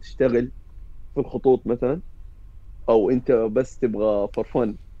انت تبغى تشتغل في الخطوط مثلا، او انت بس تبغى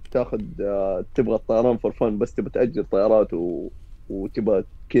فرفان تبغى الطيران فرفان بس تبغى تأجر طيارات وتبغى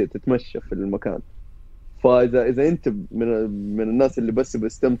كذا تتمشى في المكان. فاذا انت من الناس اللي بس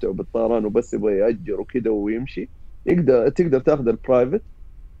بيستمتعوا بالطيران وبس يبغى يأجر وكذا ويمشي، تقدر تاخذ البرايفت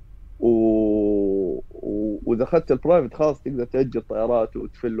واذا اخذت البرايفت خلاص تقدر تأجر طيارات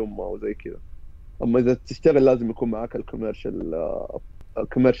وتفلهم وزي كذا. اما اذا تشتغل لازم يكون معك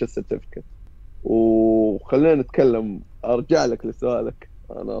الكوميرشال سيرتيفيكت. وخلينا نتكلم، ارجع لك لسؤالك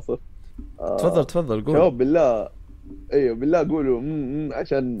ناصر. تفضل قول. شباب بالله ايوه بالله قولوا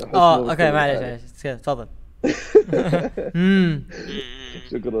عشان اوكي معليش تفضل.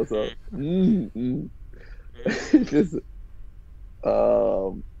 شكرا صار.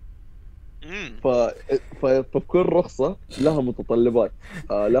 فكل رخصة لها متطلبات،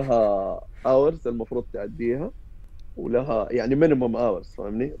 لها hours المفروض تعديها، ولها يعني minimum hours،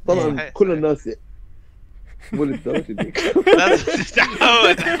 فاهمني؟ طبعا كل الناس مو للدرجة دي. لازم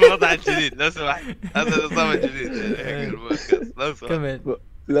تتعود على الوضع الجديد لو سمحت. هذا النظام الجديد كمل.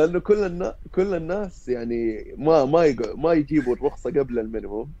 لأنه كل الناس يعني ما يجيبوا الرخصة قبل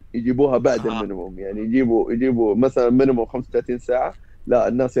المينيموم، يجيبوها بعد المينيموم. يعني يجيبوا مثلا مينيموم 35 ساعة، لا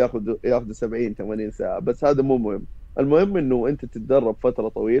الناس ياخذوا 70-80 ساعة. بس هذا مو مهم. المهم انه انت تتدرب فترة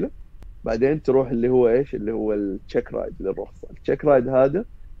طويلة، بعدين تروح اللي هو ايش، اللي هو التشيك رايد للرخصة. التشيك رايد هذا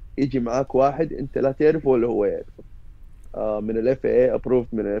يجي معاك واحد انت لا تعرفه ولا هو يعرفه، من ال FAA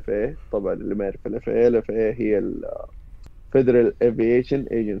approved من ال FAA. طبعا اللي ما يعرف ال FAA هي ال Federal Aviation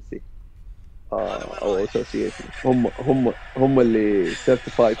Agency او Association. هم اللي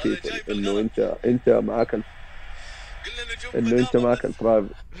certify people انه انت معاك البرايفت.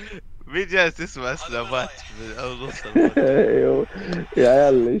 مين جالس تسمع سلامات من النص؟ ايوه يا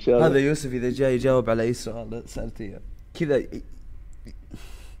عيال ان شاء الله. هذا يوسف اذا جاي يجاوب على اي سؤال سالته كذا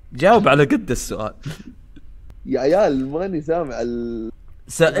جاوب على قد السؤال. يا عيال ماني سامع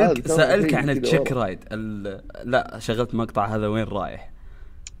سألك عن التشيك رايد. لا شغلت مقطع هذا وين رايح.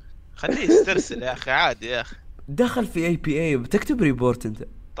 خليه يسترسل يا اخي عادي يا اخي. دخل في APA بتكتب ريبورت انت.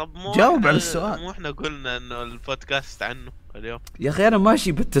 طب جاوب على السؤال. مو احنا قلنا انه البودكاست عنه اليوم يا اخي انا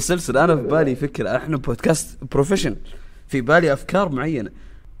ماشي بالتسلسل. انا في بالي فكرة، احنا بودكاست بروفيشن، في بالي افكار معينة.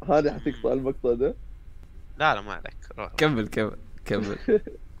 هذا حتقطع المقطع ده؟ لا ما عليك روح. كمل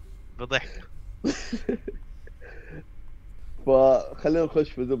بضحك. فخلينا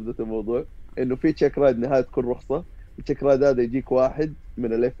نخش في زبدة الموضوع. انه في تشيك رايد نهاية كل رخصة. التشيك رايد هذا يجيك واحد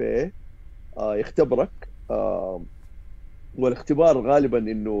من الاف اي يختبرك. والاختبار غالبا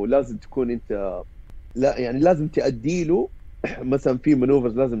انه لازم تكون انت، لا يعني لازم تأدي له مثلا في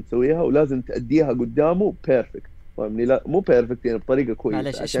مانوفرز لازم تسويها ولازم تأديها قدامه بيرفكت، فاهمني؟ لا مو بيرفكت يعني بطريقة كويسة.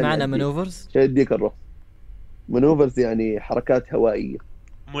 معلش ايش معنى مانوفرز؟ عشان يديك الرخصة. مانوفرز يعني حركات هوائية،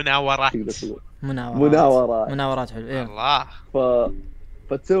 مناورات. تقدر تقول مناورات حلو. إيه. الله.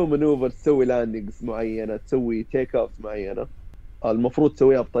 فتسوي مانوفر، تسوي لاندنجز معينة، تسوي تيك اوف معينة، المفروض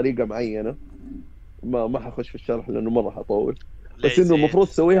تسويها بطريقة معينة. ما حخش في الشرح لأنه مرة حطول، بس إنه المفروض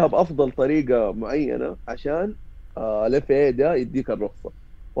تسويها بأفضل طريقة معينة عشان الاف اي ده يديك الرخصة.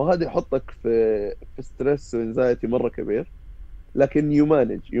 وهذا يحطك في ستريس وانزايتي مرة كبير، لكن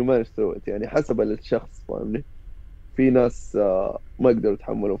يمانج سويت يعني حسب الشخص، فاهمني؟ في ناس ما يقدروا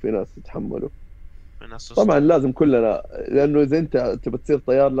يتحملوا، في ناس يتحملوا. طبعا لازم كلنا، لانه اذا انت تبى تصير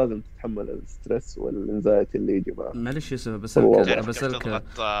طيار لازم تتحمل الستريس والانزايتي اللي يجي معه. معلش يوسف بسألك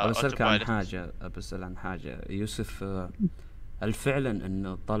عن حاجة يوسف. هل فعلا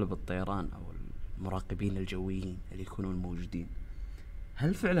ان طالب الطيران او المراقبين الجويين اللي يكونون موجودين،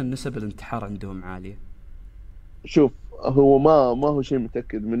 هل فعلا نسب الانتحار عندهم عالية؟ شوف، هو ما هو شيء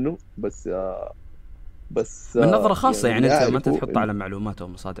متأكد منه، بس من نظرة خاصة يعني انت ما تحط على معلومات او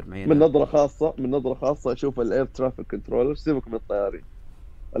مصادر معينة. من نظرة خاصة اشوف الاير ترافيك كنترولر، سيبك من الطيارين،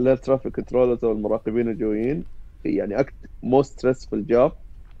 الاير ترافيك كنترولرز او المراقبين الجويين يعني موست ستريسفul جوب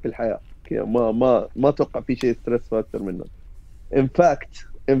في الحياة كذا. ما اتوقع في شيء ستريس اكثر منه. ان فاكت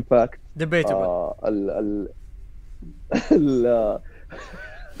ديبيتبل.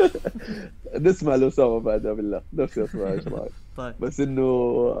 نسمع لأسامة بعدها بالله، نفسي اسمع ايش رايك. طيب. بس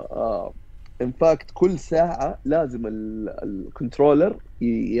انه ان فاكت كل ساعة لازم الكنترولر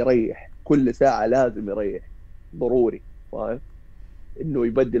يريح، كل ساعة لازم يريح ضروري، فاهم؟ انه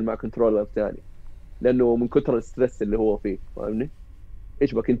يبدل مع كنترولر ثاني، لانه من كثر الستريس اللي هو فيه، فاهمني؟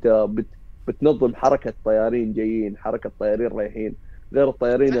 ايش بك انت بتنظم حركة طيارين جايين، حركة طيارين رايحين، غير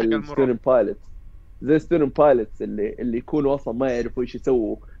الطيارين الستودنت بايلوتس، زي ستودنت بايلوتس اللي يكونوا اصلا ما يعرفوا ايش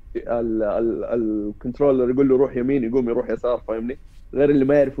يسووا. الكنترولر يقول له روح يمين يقوم يروح يسار، فاهمني؟ غير اللي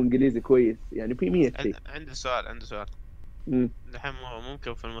ما يعرفوا انجليزي كويس، يعني في 100 شيء. عندي سؤال الحين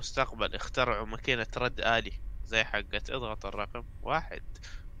ممكن في المستقبل اخترعوا ماكينة رد آلي زي حقت اضغط الرقم واحد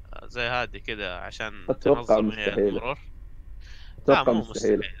زي هذه كده عشان تنظم هي المرور؟ لا مو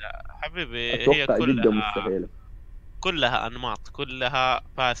مستحيل حبيبي، هي كلها أنماط، كلها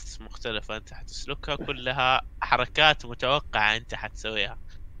باث مختلفة أنت حتسلكها، كلها حركات متوقعة أنت حتسويها.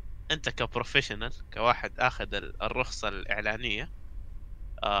 أنت كبروفيشنال، كواحد أخذ الرخصة الإعلانية،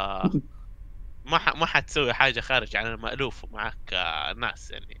 ما حتسوي حاجة خارج عن المألوف معك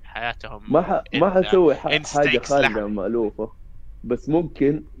ناس يعني حياتهم ما حتسوي حاجة خارج عن المألوفة، بس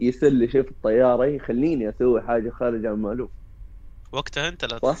ممكن يسلي شيء في الطيارة يخليني أسوي حاجة خارج عن المألوف. وقتها أنت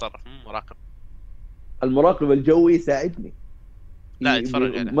لا تتصرف، مراقب. المراقب الجوي يساعدني، لا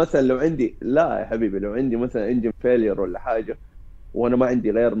يتفرج عليه. مثلا لو عندي، لا يا حبيبي، لو عندي مثلا انجن فيلير ولا حاجة وانا ما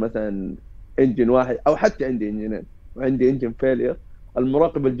عندي غير مثلا انجن واحد، او حتى عندي انجنين وعندي انجن فيلير،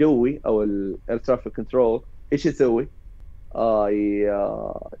 المراقب الجوي او الاير ترافيك كنترول ايش يسوي؟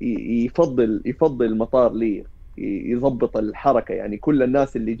 يفضل المطار لي، يضبط الحركة، يعني كل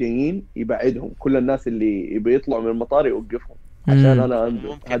الناس اللي جايين يبعدهم، كل الناس اللي يبي يطلعوا من المطار يوقفهم عشان انا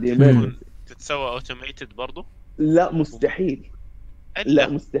انزل. هذه تتسوى اوتوميتد برضو؟ لا مستحيل. لا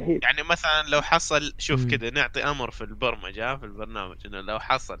مستحيل. يعني مثلا لو حصل، شوف كده نعطي امر في البرمجة في البرنامج انه لو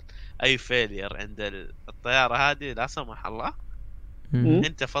حصل اي فيلير عند الطيارة هذه لا سمح الله،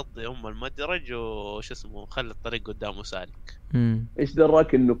 انت فضي المدرج وش اسمه، خلي الطريق قدامه سالك. ايش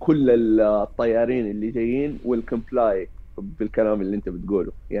دراك انه كل الطيارين اللي جايين والكمبلاي بالكلام اللي انت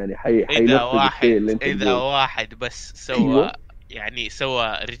بتقوله؟ يعني اذا واحد بس سوى يعني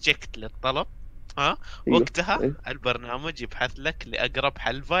سوى ريجكت للطلب، وقتها البرنامج يبحث لك لأقرب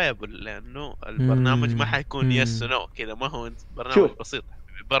حل فايبل، لأنه البرنامج ما حيكون يس نو كذا، ما هو برنامج بسيط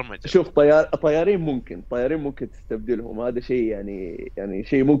برمجة. شوف طيارين ممكن تستبدلهم، هذا شيء يعني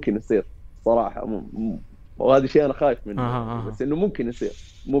شيء ممكن يصير صراحة، وهذا شيء أنا خايف منه. بس إنه ممكن يصير،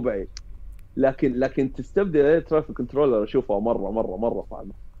 مو بعيد. لكن تستبدل الاير ترافيك كنترولر اشوفها مرة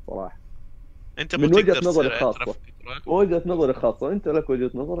صعبة صراحة. انت من وجهة نظري خاصة، انت لك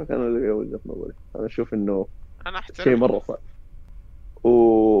وجهة نظرك، انا لي وجهة نظري. انا اشوف انه شيء مرة صعب.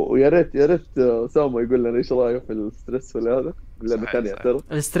 ويا ريت اسامه يقول لنا ايش رايه في الستريس ولا هذا، لانه كان يعترض.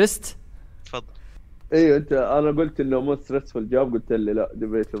 الستريس تفضل. ايوه انا قلت انه مو ستريسفul جوب، قلت لي لا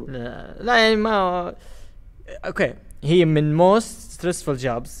ديبيتبل. لا يعني اوكي هي من موست ستريسفul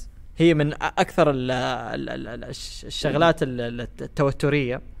جوبز، هي من اكثر الشغلات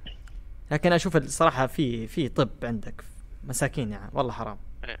التوتريه، لكن اشوف الصراحه في طب عندك مساكين يعني والله حرام.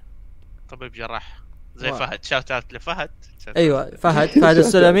 طبيب جراح زي فهد، شاوت اوت لفهد. ايوه فهد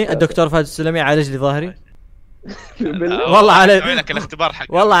السلمي، الدكتور فهد السلمي عالج لي ظهري والله على لك الاختبار حق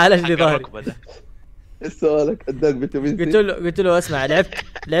والله عالج لي ظهري. ايش سؤالك؟ اداك فيتامين سي؟ قلت له اسمع،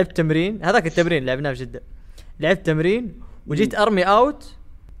 لعبت تمرين، هذاك التمرين لعبناه في جدة، لعبت تمرين وجيت ارمي اوت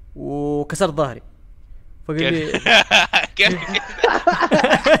وكسرت ظهري، فقال لي كيف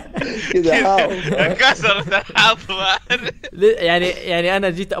كذا كسرت العظمة يعني انا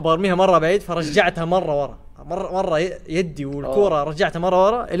جيت ابرميها مره بعيد فرجعتها مره ورا، مره يدي والكوره رجعتها مره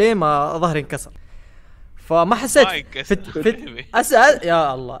ورا الين ما ظهري انكسر. فما حسيت اسال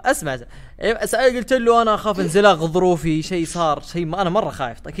يا الله اسمع قلت له انا اخاف انزلاق غضروفي، شيء صار شيء انا مره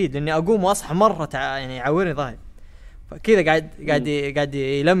خايف اكيد اني اقوم واصحى مره يعني يعورني ظهري. فكذا قاعد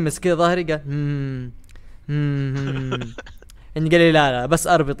يلمس كذا ظهري، قال إن قال لي لا بس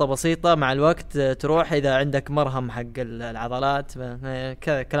أربطة بسيطة مع الوقت تروح، إذا عندك مرهم حق العضلات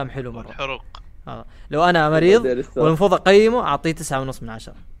كذا كلام حلو مرة. الحروق لو أنا مريض والمفروض أقيمه أعطيه 9.5 من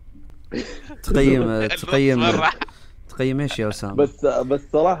 10. تقيم إيش يا أسامة؟ بس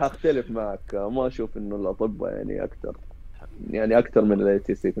صراحة أختلف معك، ما أشوف إنه الأطباء يعني أكثر من ال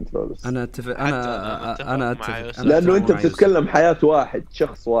ATC كنترولرز. أنا أتفق لأنه أنت بتتكلم حياة واحد،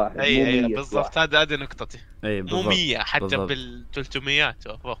 شخص واحد. أي بالضبط، هذه نقطتي. مو 100 حتى بال300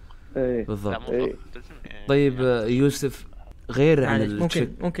 وفوق. بالضبط. طيب يوسف، غير عن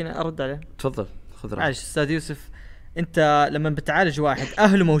ممكن أرد عليه؟ تفضل خذ راحتك. أستاذ يوسف، أنت لما بتعالج واحد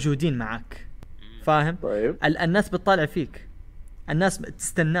أهله موجودين معك، فاهم؟ طيب. الناس بتطالع فيك، الناس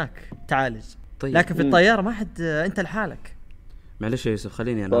تستناك تعالج. طيب. لكن في الطيارة ما حد، أنت لحالك. معلش يا يوسف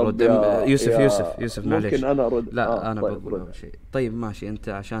خليني أنا أرد. يوسف معلش. ممكن أنا أرد. لا أنا بقول شيء. طيب ماشي، أنت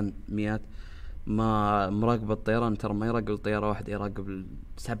عشان مئات ما مراقب الطيران، ترى ما يراقب الطيارة واحدة، يراقب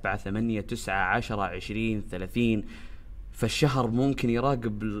 7 8 9 10 20 30 فالشهر، ممكن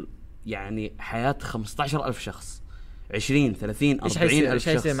يراقب يعني حياة 15,000 شخص، 20 30 40 ألف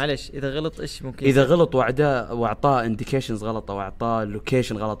شخص. معلش إذا غلط إيش ممكن إذا غلط وأعطاه إنديكيشنز غلط، أو أعطاه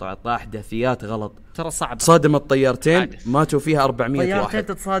لوكيشن غلط، أو أعطاه أحداثيات غلط، ترى صعب. تصادم الطيارتين ماتوا فيها 400 واحد. طيارتين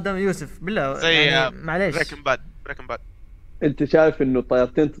تتصادم يوسف بالله يعني معلش. بريكن باد أنت شايف إنه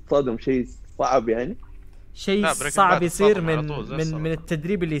طيارتين تتصادم شيء صعب؟ يعني شيء صعب يصير من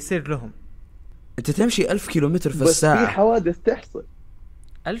التدريب اللي يصير لهم. أنت تمشي 1000 كيلومتر في بس الساعة. في حوادث تحصل.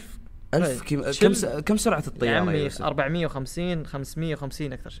 1000 كم سرعة الطيارة يا 450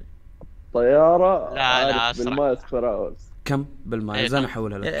 550 أكثر شيء. طيارة لا بالمايل بير اور. كم بالمايل؟ أنا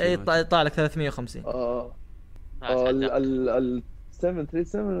أحولها لك. يطلع لك 350. ال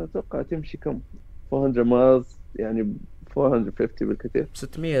 737 أتوقع تمشي كم 400 مايل، يعني 450 بالكثير،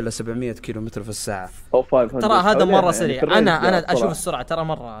 600 إلى 700 كيلومتر في الساعة أو 500. ترى هذا مرة يعني سريع. أنا أشوف السرعة، ترى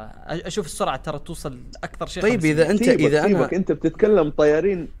مرة أشوف السرعة ترى توصل أكثر شيء. طيب إذا أنت بتتكلم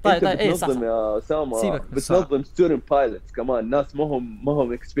طيارين، طيب أنت بتنظم يا أسامة، بتنظم ستودنت بايلوتس كمان، ناس ما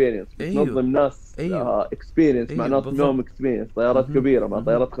هم اكسبيرينس، بتنظم ناس اكسبيرينس مع ناس منهم اكسبيرينس، طيارات كبيرة مع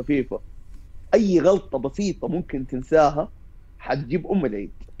طيارات خفيفة. أي غلطة بسيطة ممكن تنساها حتجيب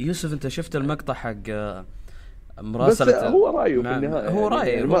العيد. يوسف أنت شفت المقطع حق مراسلة؟ بس هو رأيه في النهاية، هو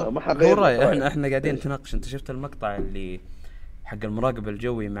رأيه يعني هو رأيه. احنا قاعدين نتناقش. انت شفت المقطع اللي حق المراقب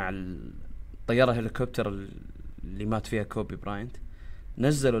الجوي مع الطيارة هليكوبتر اللي مات فيها كوبي براينت؟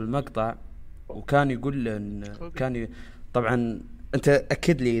 نزلوا المقطع وكان يقول ان طبعا انت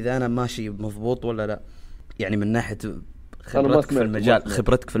اكد لي اذا انا ماشي مضبوط ولا لا، يعني من ناحية خبرتك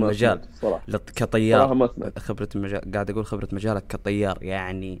في المجال كطيار، خبرة المجال، قاعد اقول خبرة مجالك كطيار.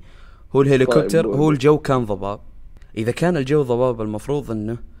 يعني هو الهليكوبتر، هو الجو كان ضباب. إذا كان الجو ضباب المفروض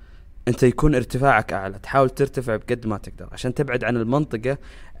أنه أنت يكون ارتفاعك أعلى، تحاول ترتفع بقد ما تقدر عشان تبعد عن المنطقة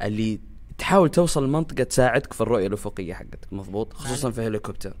اللي تحاول توصل المنطقة تساعدك في الرؤية الأفقية حقتك. مضبوط، خصوصا في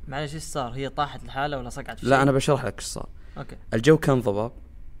هليكوبتر. معلش إيش صار؟ هي طاحت الحالة ولا صقعت في شيء؟ لا أنا بشرح لك إيش صار. أوكي. الجو كان ضباب،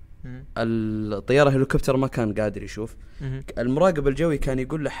 الطيارة هليكوبتر ما كان قادر يشوف. المراقب الجوي كان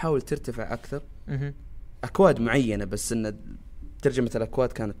يقول له حاول ترتفع أكثر، أكواد معينة، بس إن ترجمة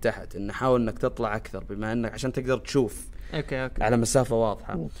الأكواد كانت تحت، إن حاول إنك تطلع أكثر بما إنك عشان تقدر تشوف أوكي. على مسافة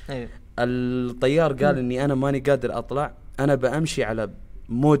واضحة. الطيار قال إني أنا ماني قادر أطلع، أنا بأمشي على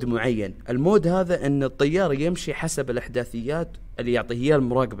مود معين. المود هذا إن الطيار يمشي حسب الإحداثيات اللي يعطيه إياه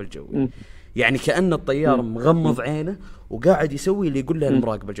المراقب الجوي. يعني كأن الطيار مغمض عينه وقاعد يسوي اللي يقول له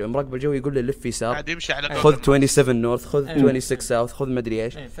المراقب الجوي. المراقب الجوي يقول له لف يسار، خذ 27 نورث، خذ 26 ساوث، خذ مدري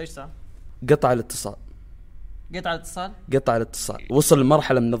إيش. فايش صار؟ قطع الاتصال. قطع الاتصال. قطع الاتصال. وصل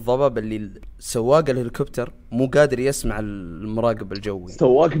لمرحله من الضباب اللي سواق الهليكوبتر مو قادر يسمع المراقب الجوي.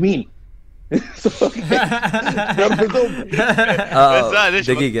 سواق مين؟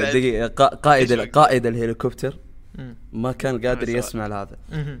 دقيقة قائد الهليكوبتر ما كان قادر يسمع لهذا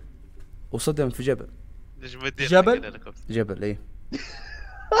وصدم في جبل. جبل ايه.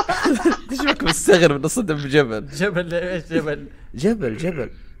 تشوفك مستغرب انه صدم في جبل. جبل ايش؟ جبل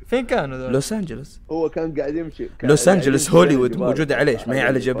فين كانوا ذول؟ لوس أنجلس. هو كان قاعد يمشي. لوس أنجلس هوليوود موجودة عليه، ما هي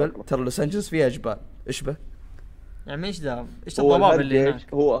على جبل. ترى لوس أنجلس فيها جبال. إيش به؟ يعني ايش ذا؟ ايش الضباب اللي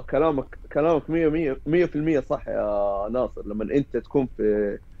هناك؟ هو كلامك 100% صح يا ناصر. لما انت تكون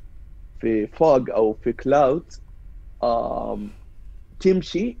في فوق او في كلاود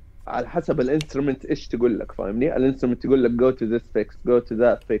تمشي على حسب الانسترومنت ايش تقول لك، فاهمني؟ الانسترومنت تقول لك go to this fix go to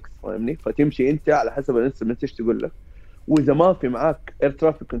that fix، فاهمني؟ فتمشي انت على حسب الانسترومنت ايش تقول لك. واذا ما في معاك اير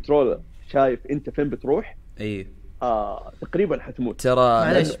ترافيك كنترولر شايف انت فين بتروح، اي تقريبا حتموت. ترى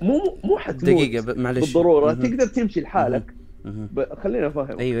معلش مو حتموت دقيقة معلش بالضرورة. تقدر تمشي لحالك. خلينا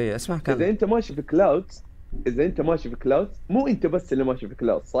فاهم. ايوه اسمع كلام. اذا انت ماشي في كلاود مو انت بس اللي ماشي في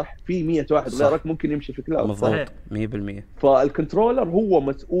كلاود، صح؟ في 100 واحد غيرك ممكن يمشي في كلاود، صح؟ 100%. فالكنترولر هو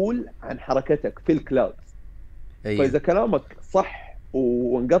مسؤول عن حركتك في الكلاود. أيوة. فاذا كلامك صح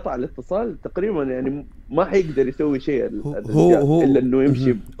وانقطع الاتصال تقريبا يعني ما حيقدر يسوي شيء هو الا انه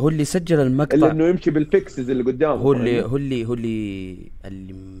يمشي. هو اللي سجل المقطع، الا انه يمشي بالفيكسز اللي قدامه. هو اللي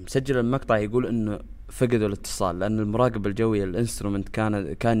مسجل المقطع يقول انه فقدوا الاتصال لان المراقب الجوي الانسترومنت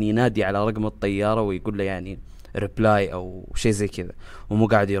كان ينادي على رقم الطياره ويقول له يعني ريبلاي او شيء زي كذا ومو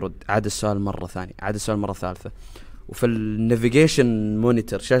قاعد يرد. عاد السؤال مره ثانيه، عاد السؤال مره ثالثه، وفي النافيجيشن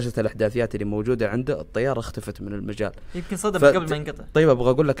مونيتور شاشة الأحداثيات اللي موجودة عنده الطيارة اختفت من المجال. يمكن صدم قبل ما ينقطع. طيب أبغى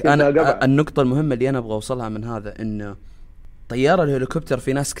أقول لك أنا النقطة المهمة اللي أنا أبغى أوصلها من هذا إنه طيارة الهليكوبتر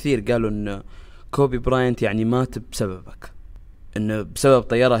في ناس كثير قالوا إنه كوبي براينت يعني مات بسببك، إنه بسبب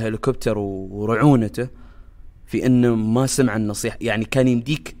طيارة هليكوبتر ورعونته في إنه ما سمع النصيحة. يعني كان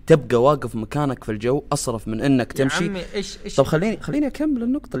يمديك تبقى واقف مكانك في الجو أصرف من إنك تمشي. عمي إيش طب خليني أكمل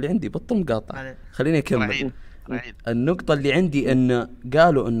النقطة اللي عندي، بطل مقاطعة. خليني أكمل النقطة اللي عندي. إن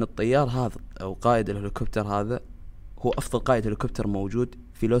قالوا إن الطيار هذا أو قائد الهليكوبتر هذا هو أفضل قائد هليكوبتر موجود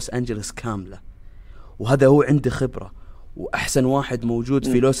في لوس أنجلس كاملة، وهذا هو عنده خبرة وأحسن واحد موجود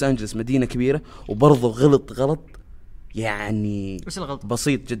في لوس أنجلس مدينة كبيرة. وبرضه غلط يعني إيش الغلط؟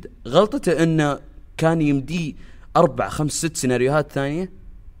 بسيط جدا. غلطته إنه كان يمدي 4 5 6 سيناريوهات ثانية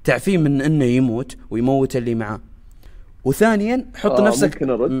تعفيه من إنه يموت ويموت اللي معاه. وثانيا حط نفسك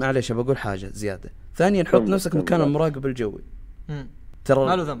معلش بقول حاجة زيادة. ثانيا حط نفسك مكان المراقب الجوي. ترى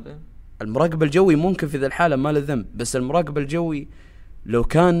ما له ذنب. المراقب الجوي ممكن في ذا الحالة ما له ذنب، بس المراقب الجوي لو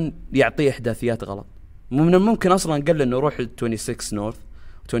كان يعطيه إحداثيات غلط من الممكن أصلا قال له إنه روح 26 نورث.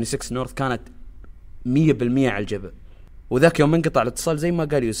 26 نورث كانت 100% على الجبل، وذاك يوم انقطع الاتصال زي ما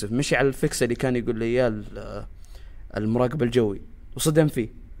قال يوسف مشي على الفكسة اللي كان يقول لي إياه المراقب الجوي وصدم فيه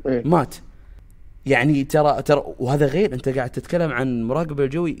مات. يعني ترى وهذا غير انت قاعد تتكلم عن مراقب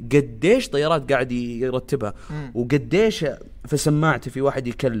الجوي قديش طيارات قاعد يرتبها وقديش في سماعته في واحد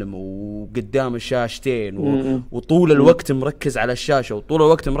يكلم وقدام الشاشتين وطول الوقت مركز على الشاشة وطول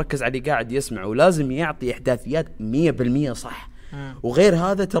الوقت مركز على اللي قاعد يسمع ولازم يعطي إحداثيات 100% صح. وغير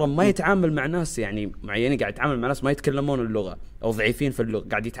هذا ترى ما يتعامل مع ناس يعني معينين، قاعد يتعامل مع ناس ما يتكلمون اللغة أو ضعيفين في اللغة،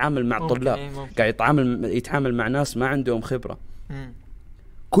 قاعد يتعامل مع طلاب، قاعد يتعامل مع ناس ما عندهم خبرة.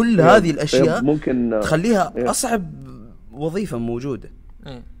 كل هذه الأشياء ممكن تخليها أصعب وظيفة موجودة.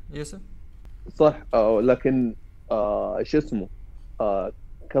 يوسف صح. لكن إيش اسمه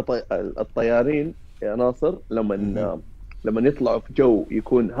الطيارين يا ناصر لما يطلعوا في جو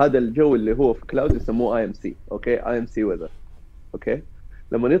يكون هذا الجو اللي هو في كلاود يسموه IMC. أوكي IMC weather. أوكي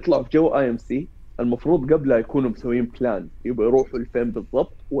لما يطلعوا في جو IMC المفروض قبلها يكونوا مسويين بلان يبغوا يروحوا لفين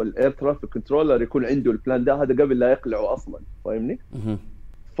بالضبط، والإير ترافيك كنترولر يكون عنده البلان ده هذا قبل لا يقلعوا أصلا، فاهمني؟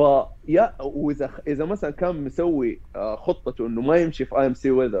 وإذا مثلا كان مسوي خطته إنه ما يمشي في IMC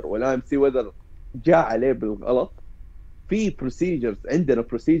weather ولا IMC weather جاء عليه بالغلط، في بروسيجرز عندنا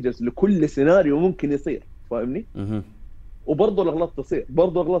بروسيجرز لكل سيناريو ممكن يصير، فاهمني؟ وبرضه الأغلاط تصير،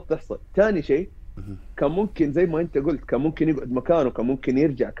 برضه أغلاط تحصل. تاني شيء كان ممكن زي ما أنت قلت كان ممكن يقعد مكانه، كان ممكن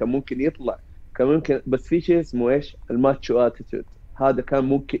يرجع، كان ممكن يطلع، كان ممكن، بس في شيء اسمه إيش الماتشو اتيتود. هذا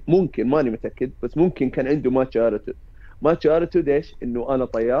كان ممكن ماني متأكد بس ممكن كان عنده ماتشو اتيتود. ماتشو اتيتود إيش؟ إنه أنا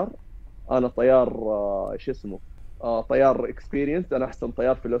طيار إيش اسمه طيار اكسبيرينس، أنا أحسن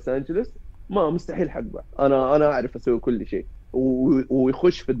طيار في لوس أنجلس، ما مستحيل حقبه، أنا أعرف أسوي كل شيء،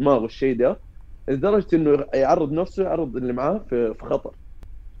 ويخش في دماغه الشيء ده لدرجة إنه يعرض نفسه يعرض اللي معاه في خطر،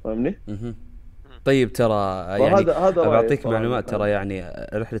 فاهمني؟ طيب ترى يعني بعطيك معلومات. ترى يعني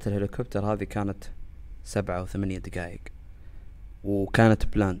رحلة الهليكوبتر هذه كانت 7 أو 8 دقائق وكانت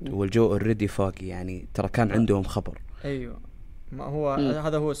بلاند والجو اوريدي فاقي، يعني ترى كان عندهم خبر. ايوه ما هو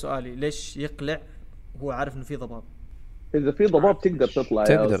هذا هو سؤالي، ليش يقلع وهو عارف انه في ضباب؟ اذا في ضباب تقدر تطلع،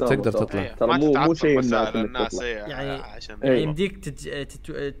 تقدر تطلع. ترى مو شيء الناس يعني عشان يعني يمديك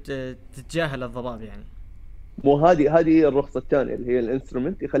تتجاهل الضباب يعني. مو هذه الرخصه الثانيه اللي هي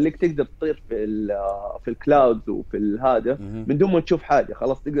الانسترومنت، يخليك تقدر تطير في الكلاودز وفي الهذا من دون ما تشوف حاجه،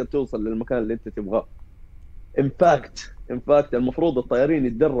 خلاص تقدر توصل للمكان اللي انت تبغاه. ان فاكت المفروض الطيارين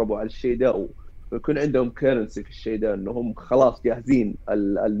يتدربوا على الشيء ده ويكون عندهم كيرنسي في الشيء ده، انهم خلاص جاهزين،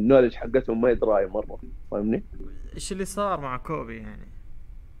 النولج حقتهم ما يدراي مره، فاهمني؟ ايش اللي صار مع كوبي يعني؟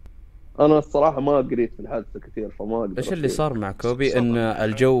 انا الصراحه ما قريت في الحادثه كثير فما اقدر. ايش اللي صار مع كوبي؟ ان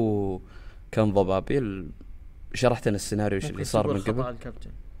الجو كان ضبابي. شرحت انا السيناريو ايش اللي صار من قبل.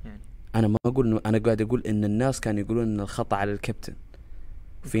 الكابتن يعني. انا ما اقول، انا قاعد اقول ان الناس كانوا يقولون ان الخطأ على الكابتن،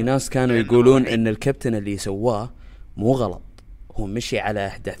 في ناس كانوا يقولون ان الكابتن اللي سواه مو غلط، هو مشي على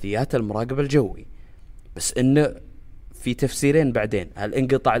احداثيات المراقب الجوي، بس انه في تفسيرين بعدين، هل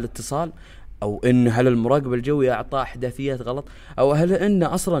انقطع الاتصال، او انه هل المراقب الجوي اعطاه احداثيات غلط، او هل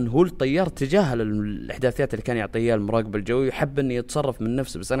انه اصلا هو الطيار تجاهل الاحداثيات اللي كان يعطيها المراقب الجوي ويحب انه يتصرف من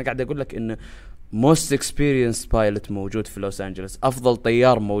نفسه. بس انا قاعد اقول لك انه most experienced pilot موجود في لوس أنجلس، افضل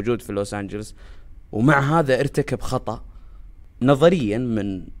طيار موجود في لوس أنجلس، ومع هذا ارتكب خطأ نظريا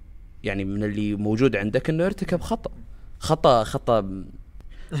من اللي موجود عندك، انه ارتكب خطأ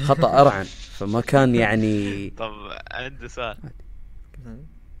أرعن، فما كان يعني. طب عندي سؤال.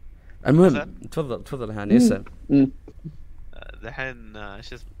 المهم تفضل هاني اسأل. دحين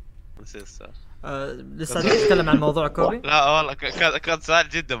شو اسمه نسيت السؤال. لسه تتكلم عن موضوع كوبي؟ لا والله كان سؤال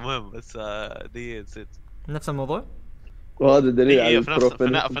جدا مهم بس دي نسيت. نفس الموضوع؟ وهذا دليل على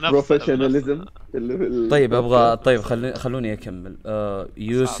البروفيشناليزم. طيب خلوني اكمل.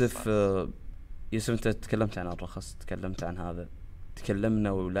 يوسف انت تكلمت عن الرخص، تكلمت عن هذا،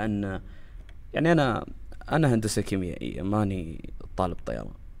 تكلمنا، ولأن يعني انا هندسة كيميائية ماني طالب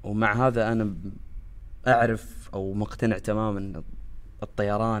طيران، ومع هذا انا اعرف او مقتنع تماما ان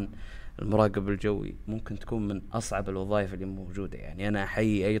الطيران المراقب الجوي ممكن تكون من اصعب الوظائف اللي موجودة. يعني انا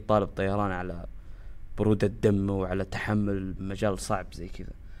احيي اي طالب طيران على برودة دم وعلى تحمل مجال صعب زي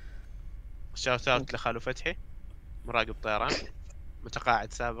كذا. شاوت اوت لخالو فتحي مراقب طيران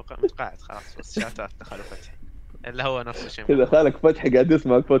متقاعد سابقا، متقاعد خلاص، بس شاوت اوت لخالو فتحي اللي هو نفس الشيء. كذا خالك فتحي قاعد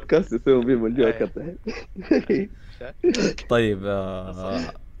يسمع البودكاست يسوي بيه من جوا كذا. طيب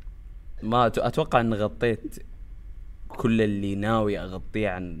ما اتوقع ان غطيت كل اللي ناوي اغطيه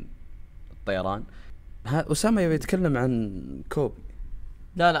عن الطيران. أسامة يبي يتكلم عن كوبي.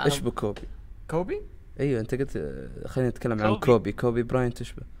 لا ايش بكوبي؟ كوبي؟ ايوه انت قلت خلينا نتكلم عن كوبي براين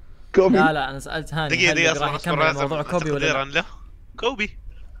تشبه كوبي. لا انا سألت هاني هل راح يكمل موضوع كوبي ولا لا؟ كوبي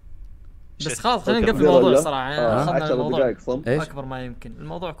بس خلاص خلينا نقفل الموضوع صراحة. أخذنا الموضوع أكبر ما يمكن.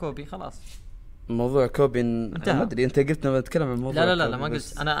 الموضوع كوبي خلاص. الموضوع كوبي ما أدري، أنت قلت لما نتكلم عن الموضوع. لا ما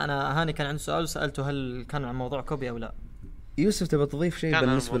قلت. أنا هاني كان عنده سؤال وسألته هل كان عن موضوع كوبي أو لا. يوسف تبى تضيف شيء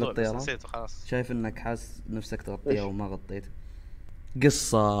بالنسبة للطيران؟ شايف إنك حاس نفسك تغطيه وما غطيته؟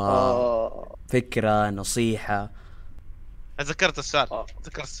 قصة فكرة نصيحة. ذكرت السؤال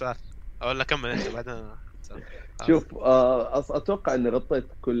أولا كمل أنت بعدين. شوف أتوقع أني غطيت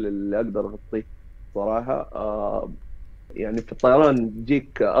كل اللي أقدر أغطيه صراحة. يعني في الطيران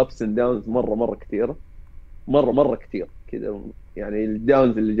يجيك أبس اند داونز مرة كثيرة، مرة كثير كذا. يعني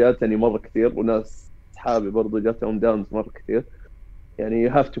الداونز اللي جاتني مرة كثير، وناس أصحابي برضو جاتهم داونز مرة كثير. يعني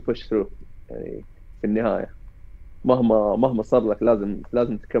you have to push through. يعني في النهاية مهما صار لك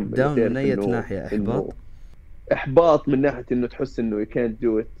لازم تكمل. داون من أي ناحية؟ إحباط من ناحية إنه تحس إنه you can't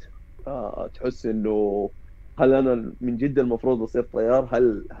do it. تحس إنه هل أنا من جد المفروض أصير طيار؟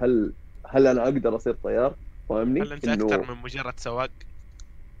 هل أنا أقدر أصير طيار؟ فاهمني؟ هل أنت أكثر من مجرد سواق؟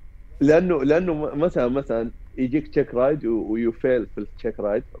 لأنه مثلا يجيك تشيك رايد ويو فيل في التشيك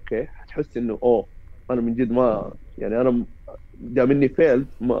رايد، أوكي، هتحس إنه أنا من جد ما يعني أنا دام إني فيل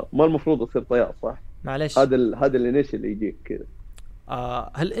ما المفروض أصير طيار، صح؟ معلش هذا اللي نيش اللي يجيك كذا.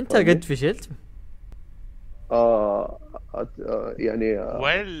 هل أنت قد فشلت؟ يعني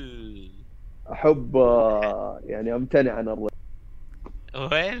أحب يعني أمتنع عن الرد.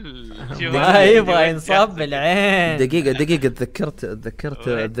 ما يبغى ينصب بالعين. دقيقة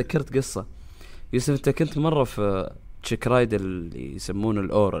تذكرت قصة. يوسف انت كنت مرة في تشيك رايد اللي يسمونه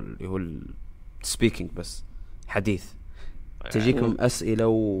الأورال، اللي هو السبيكينج بس حديث، تجيكم أسئلة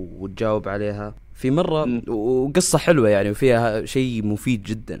وتجاوب عليها في مرة، وقصة حلوة يعني وفيها شيء مفيد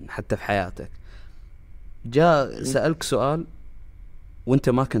جدا حتى في حياتك. جاء سألك سؤال وانت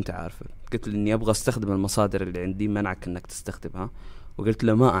ما كنت عارفه، قلت له اني ابغى استخدم المصادر اللي عندي، منعك انك تستخدمها، وقلت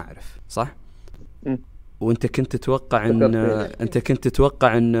له ما اعرف، صح؟ وانت كنت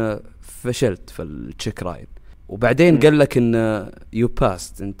تتوقع ان فشلت في التشيك رايد، وبعدين قال لك ان يو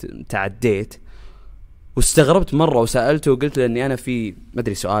باست، انت عديت، واستغربت مره وسالته وقلت له اني انا في ما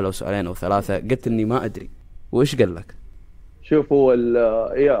ادري سؤال او سؤالين او ثلاثه، قلت اني ما ادري. وايش قال لك؟ شوف هو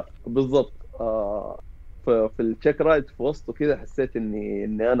يا بالضبط في التشيك رايد في وسطه كذا حسيت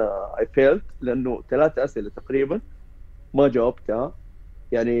اني انا اي فيلت، لانه 3 اسئله تقريبا ما جاوبتها.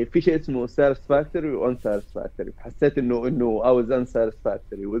 يعني في شيء اسمه satisfactory و unsatisfactory، حسيت انه I was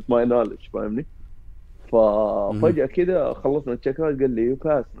unsatisfactory with my knowledge، فاهمني؟ ففجأة كده خلصنا التشيك رايد قال لي يو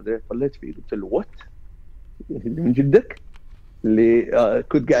باس، ما طلعت فيه قلت له وات من جدك اللي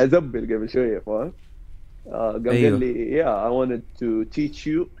كنت قاعد ازبل قبل شويه، فاهم؟ قام قال لي I wanted to teach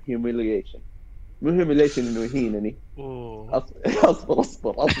you humiliation. مو humiliation انه يهينني.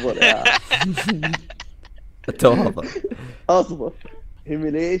 اصبر يا التواضع. اصبر.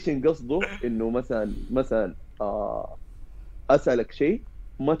 humiliation قصده انه مثلا اسالك شيء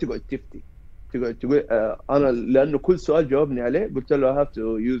ما تقعد تفتي، تقعد تقول انا لانه كل سؤال جاوبني عليه قلت له I have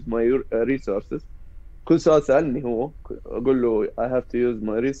to use my resources. كل سؤال سألني هو اقول له I have to use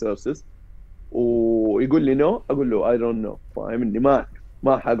my resources، ويقول لي no اقول له I don't know، فاهمني؟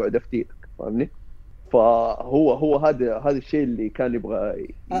 ما حقعد افتيك، فاهمني؟ فهو هذا الشيء اللي كان يبغى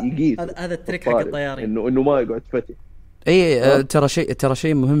يقيس. هذا التريك حق الطيارين، انه ما يقعد فتي. اي ترى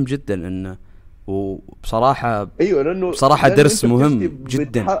شيء مهم جدا، انه وبصراحه ايوه لانه درس مهم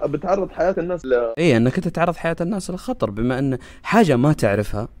جدا. بتعرض حياه الناس انك انت تعرض حياه الناس للخطر، بما ان حاجه ما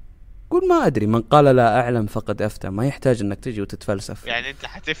تعرفها قول ما ادري، من قال لا اعلم فقد افتى. ما يحتاج انك تجي وتتفلسف. يعني انت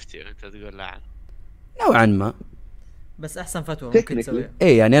حتفتي وانت تقول لا اعلم نوعا ما، بس احسن فتوى ممكن تسويها.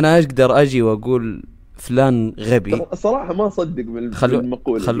 يعني انا اقدر اجي واقول فلان غبي. صراحه ما اصدق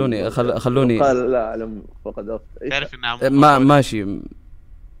بالمقوله. خلوني قال لا اعلم فقد افتى. تعرف انها ما ماشي.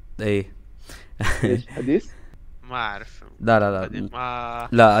 ايش حديث ما اعرف. لا ما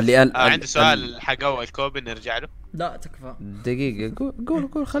لا اللي انا عندي سؤال حق اول كوبي نرجع له. لا تكفى دقيقه.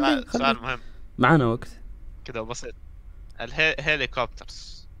 قول خلي سؤال مهم معنا وقت كده بسيط.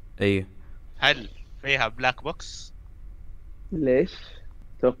 الهليكوبترز ايوه هل فيها بلاك بوكس؟ ليش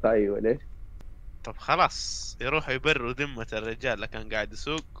توقع؟ ايوه ليش؟ طب خلاص يروحوا يبروا ذمة الرجال اللي كان قاعد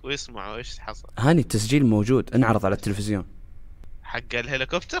يسوق ويسمعوا ايش حصل. هاني التسجيل موجود، انعرض على التلفزيون. حق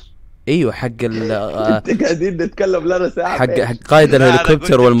الهليكوبتر؟ ايوه حق قاعدين نتكلم لنا ساعه حق قائد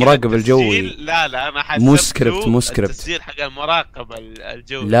الهليكوبتر والمراقب الجوي. لا انا حسبت مو سكريبت التسجيل حق المراقب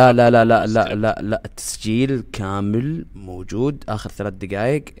الجوي. لا التسجيل كامل موجود اخر 3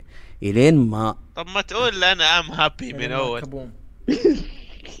 دقائق الين ما. طب ما تقول انا ام هابي من اول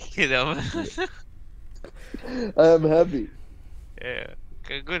كذا. ام هابي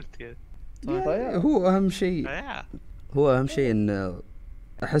قلت كذا. هو اهم شيء ان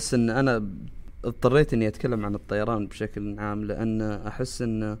احس ان انا اضطريت اني اتكلم عن الطيران بشكل عام، لان احس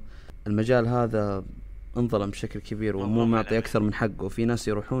ان المجال هذا انظلم بشكل كبير ومو معطي اكثر من حقه. في ناس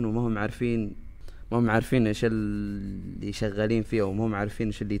يروحون وما هم عارفين ايش اللي شغالين فيه، وما هم عارفين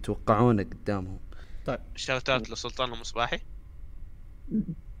ايش اللي يتوقعونه قدامهم. طيب شوتات لسلطان المصباحي.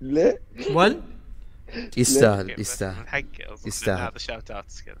 ليه يستاهل هذا شوتات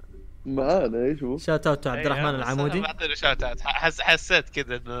كذا معانا. ايش هو شوت اوت عبد الرحمن العمودي؟ بعطيله شوت اوت. حسيت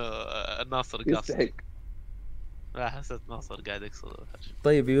كذا انه ناصر قاصد. لا حسيت ناصر قاعد يقصد.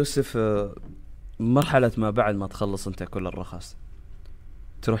 طيب يوسف، مرحلة ما بعد ما تخلص انت كل الرخص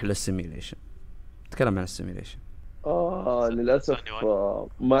تروح للسيميليشن. تكلم عن السيميليشن. للاسف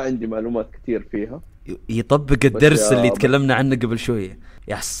ما عندي معلومات كثير فيها. يطبق الدرس اللي تكلمنا عنه قبل شوية.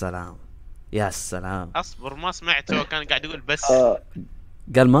 يا سلام اصبر ما سمعت. هو كان قاعد يقول بس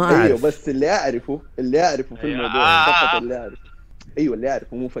قال ما اعرف. ايوه بس اللي اعرفه في الموضوع فقط اللي اعرف. ايوه اللي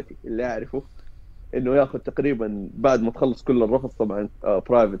اعرفه مو فتي. اللي اعرفه انه ياخذ تقريبا بعد ما تخلص كل الرخص طبعا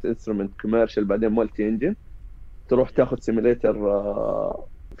برايفت انسترومنت كوميرشال بعدين مالتي انجن، تروح تاخذ سيميليتر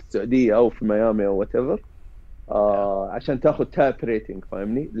في السعوديه او في ميامي او وات ايفر عشان تاخذ تايب ريتنج،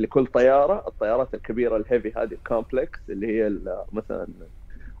 فاهمني؟ لكل طياره. الطيارات الكبيره الهيفي هذه الكومبلكس اللي هي مثلا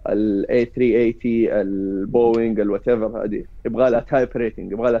ال A380 البوينغ الوات ايفر، هذه يبغى لها تايب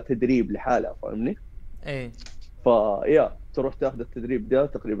ريتنج، يبغى لها تدريب لحالها، فاهمني؟ ايه فيا تروح تاخذ التدريب ده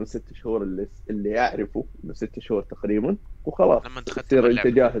تقريبا 6 شهور اللي اعرفه انه 6 شهور تقريبا، وخلاص تصير انت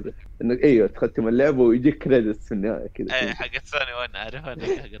جاهز انك ايوه تختم اللعبه ويجيك كريدتس في النهايه كذا. اي حقت ثاني وانا اعرفها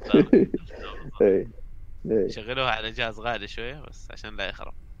حقت اي شغلوها على جهاز غالي شويه بس عشان لا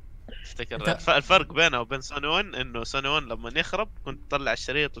يخرب. افتكر الفرق بينه وبين سوني 1 انه سوني 1 لما يخرب كنت تطلع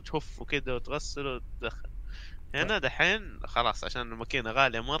الشريط وتشوف وكذا وتغسل وتدخل. هنا دحين خلاص عشان الماكينه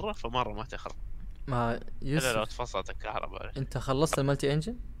غاليه مره فمره ما تخرب. ما يوسف لو تفصلت الكهرباء. انت خلصت المالتي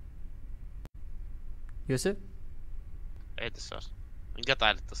انجن؟ يوسف عيد السؤال،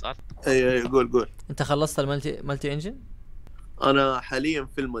 انقطع الاتصال. اي قول. انت خلصت المالتي انجن؟ انا حاليا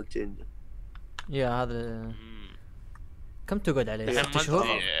في الملتي انجن. يا هذا كم تقعد عليه؟ الحين 6 شهور؟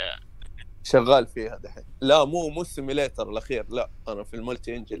 شغال فيها دحين. لا مو السيميليتر الاخير، لا انا في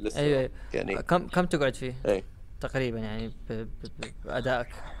الملتي انجن لسه. ايوه يعني كم تقعد فيه؟ اي تقريبا يعني بادائك.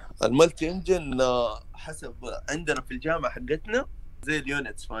 الملتي انجن حسب عندنا في الجامعه حقتنا زي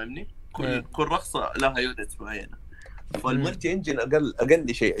اليونتس، فاهمني؟ كل رخصه لها يونتس معينه. فالملتي انجن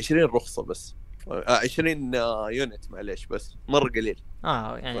اقل شيء 20 رخصه بس، 20 يونت معليش، بس مره قليل.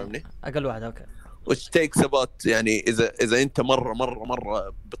 يعني فاهمني؟ اقل واحد. اوكي. which takes about يعني اذا انت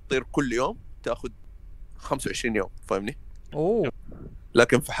مره بتطير كل يوم تاخذ 25 يوم، فاهمني؟ اوه.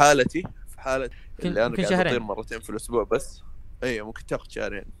 لكن في حالتي اللي انا قاعد اطير مرتين في الاسبوع بس، اي ممكن تاخذ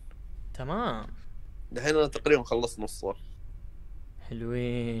شهرين. تمام. دحين انا تقريبا خلصت نصه.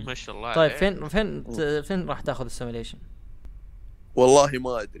 حلوين ما شاء الله. طيب فين راح تاخذ السيميليشن؟ والله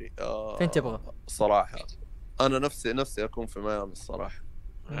ما ادري. فين تبغى صراحه انا نفسي اكون في ميامي الصراحه.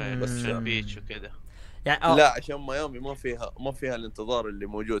 بس بيتش وكذا يعني لا عشان ميامي ما فيها الانتظار اللي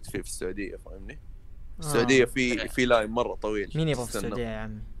موجود فيه في السعوديه، فاهمني؟ السعوديه في لاين مره طويل. مين يبغى في السعوديه يا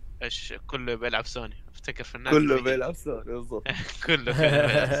عمي؟ ايش كله بيلعب سوني، افتكر في الناس كله بيلعب سوني بالضبط. كله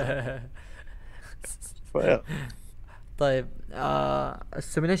بيلعب سوني. طيب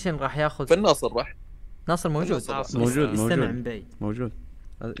السيميليشن راح ياخذ في الناصر. راح ناصر موجود استنى من بعيد موجود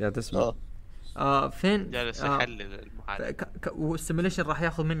قاعد اسمع. فين جالس يحلل المحاضرة. والسيميليشن راح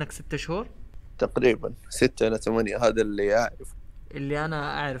ياخذ منك 6 شهور تقريبا 6 إلى 8. هذا اللي أعرف. اللي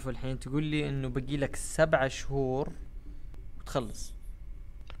أنا أعرفه الحين. تقول لي إنه بقي لك 7 شهور وتخلص.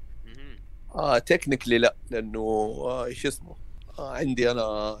 تكنيكلي لا، لأنه إيش اسمه عندي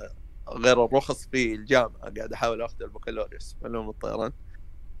أنا غير الرخص في الجامعة قاعد أحاول أخذ البكالوريوس علوم الطيران.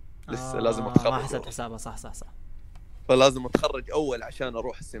 لسه لازم أتخرج. ما حسبت حسابها. صح فلازم أتخرج أول عشان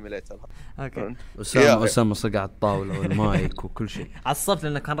أروح السيميليتر. أوكي. أسامة صقع الطاولة والمايك وكل شيء. عصبت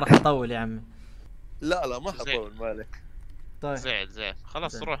لأنك كان راح أطول يا عمي. لا ما حطول مالك. طيب زين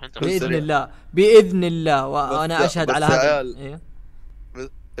خلاص روح أنت. بإذن الله وأنا أشهد على هذا.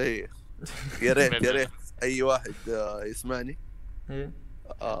 إيه يا ريت أي واحد يسمعني.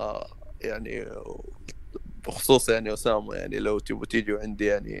 يعني بخصوص يعني أسامة، يعني لو تبوا تيجوا عندي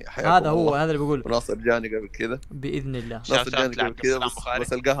يعني هذا هو هذا اللي بقول. ناصر جاني قبل كذا بإذن الله. ناصر جاني قبل كذا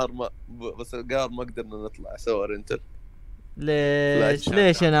بس القهر ما قدرنا نطلع سوا رنتل.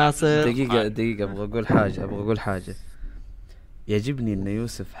 ليش يا ناصر؟ دقيقة أبغى أقول حاجة. يعجبني إن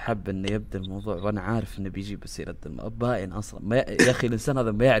يوسف حب إنه يبدأ الموضوع وأنا عارف إنه بيجي بسيرة باين أصلا يا أخي الإنسان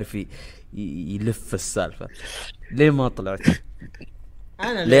هذا ما يعرف يلف السالفة. ليه ما طلعت؟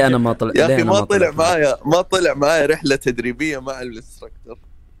 ليه أنا ما طلع؟ يا أخي ما طلع معايا رحلة تدريبية مع الانستراكتور.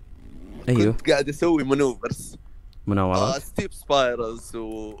 أيوه كنت قاعد أسوي مناورات ستيب سبايرلز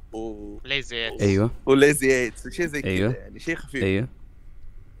ليزي ايتس. أيوه وليزي ايتس وشيء زي كذا. أيوه. يعني شيء خفيف. أيوه.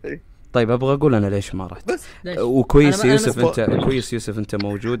 طيب أبغى أقول أنا ليش ما رحت. بس وكويس يوسف أنت كويس يوسف أنت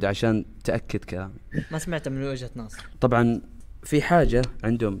موجود عشان تأكد كلامي. ما سمعت من وجهة ناصر. طبعا في حاجة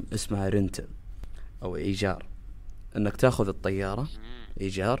عندهم اسمها رنتل أو إيجار، إنك تأخذ الطيارة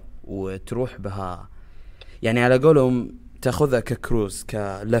إيجار وتروح بها، يعني على قولهم تأخذها ككروز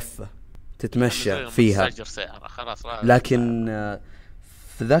كلفة تتمشى فيها. لكن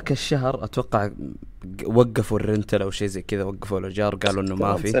في ذاك الشهر أتوقع وقفوا الرنتل أو شيء زي كذا، وقفوا الإيجار قالوا إنه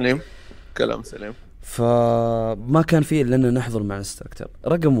ما في. كلام سليم. فما كان فيه لأننا نحضر مع انستراكتور.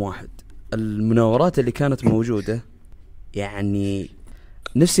 رقم 1 المناورات اللي كانت موجودة، يعني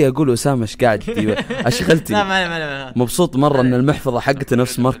نفسي أقول أسامة إيش قاعد أشغلتي. لا ما مبسوط مرة إن المحفظة حقته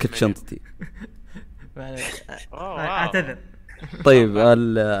نفس ماركة شنطتي. أعتذر. طيب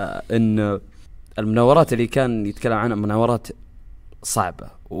إن المناورات اللي كان يتكلم عنها مناورات صعبة،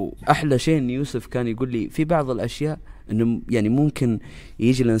 وأحلى شيء إن يوسف كان يقول لي في بعض الأشياء إنه يعني ممكن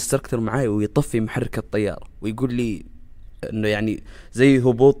يجي الانستراكتور معاي ويطفي محرك الطيارة ويقول لي إنه يعني زي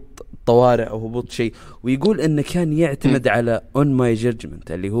هبوط طوارئ أو هبوط شيء، ويقول إنه كان يعتمد على on my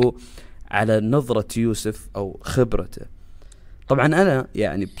judgment اللي هو على نظرة يوسف أو خبرته. طبعا أنا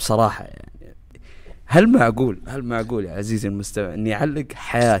يعني بصراحة يعني هل معقول يا عزيزي المستمع إني أعلق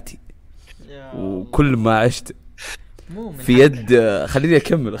حياتي وكل ما عشت في يد خليني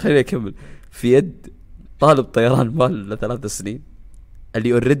أكمل في يد طالب طيران مال 3 سنين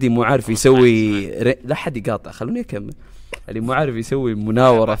اللي اوريدي مو عارف يسوي لا حد يقاطع، خلوني أكمل. اللي مو عارف يسوي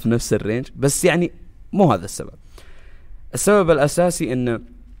مناورة في نفس الرينج. بس يعني مو هذا السبب الأساسي إنه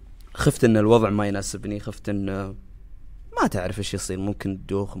خفت إن الوضع ما يناسبني، خفت إنه ما تعرف إيش يصير، ممكن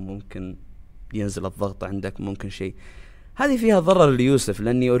تدوخ، ممكن ينزل الضغط عندك، ممكن شيء. هذه فيها ضرر ليوسف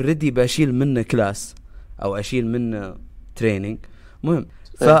لأني اوريدي بشيل منه كلاس او اشيل منه تريننج. مهم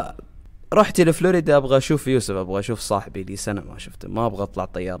فرحت لفلوريدا ابغى اشوف يوسف، ابغى اشوف صاحبي لي سنه ما شفته، ما ابغى اطلع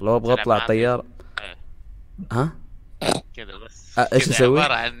طيار. لو ابغى اطلع طيار ها كذا بس ايش اسوي؟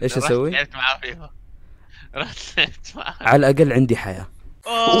 ايش اسوي؟ رحت لعبت معاه على الاقل عندي حياه.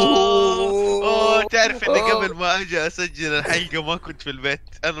 اوه تعرف اني قبل ما اجي اسجل الحلقه ما كنت في البيت،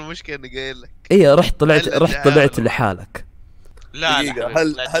 انا المشكله اني قايل لك. ايه رحت طلعت لحالك. لا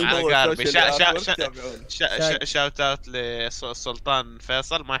هل هو شاوت اوت لسلطان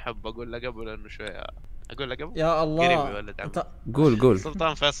فيصل، ما يحب اقول له قبل انه شويه اقول له قبل يا الله قول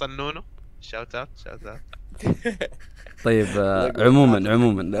سلطان فيصل نونو شاوت اوت طيب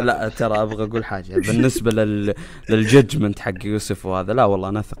عموما لا ترى ابغى اقول حاجه بالنسبه للججمنت حق يوسف وهذا. لا والله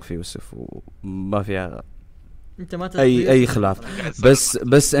انا اثق في يوسف وما فيها انت ما اي خلاف،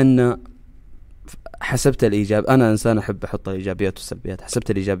 بس ان حسبت الايجاب. انا انسان احب احط الايجابيات والسلبيات،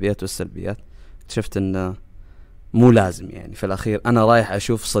 حسبت الايجابيات والسلبيات شفت انه مو لازم يعني في الاخير انا رايح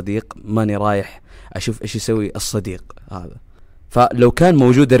اشوف صديق، ماني رايح اشوف ايش يسوي الصديق هذا. فلو كان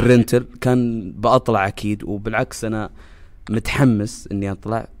موجود الرنتل كان بأطلع أكيد، وبالعكس أنا متحمس إني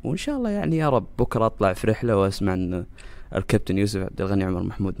أطلع، وإن شاء الله يعني يا رب بكرة أطلع في رحلة وأسمع أن الكابتن يوسف عبد الغني عمر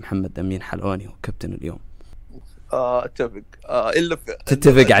محمود محمد أمين حلواني هو كابتن اليوم. أتفق. إلا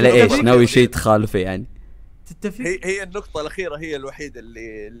تتفق على إيش؟ ناوي شيء تخالفه يعني؟ تتفق. هي النقطة الأخيرة هي الوحيدة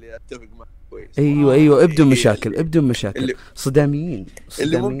اللي أتفق معك كويس. أيوة ابدوا مشاكل صداميين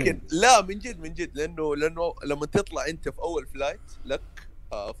اللي ممكن لا من جد لأنه لما تطلع أنت في أول فلايت لك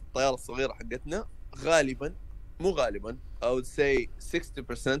في الطيارة الصغيرة حقتنا مو غالبا I would say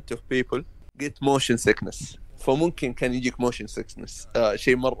 60% of people get motion sickness. فممكن كان يجيك motion sickness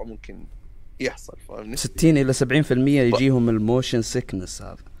شيء مرة ممكن يحصل، فاهمني؟ 60 إلى 70% يجيهم الموشن سيكنس.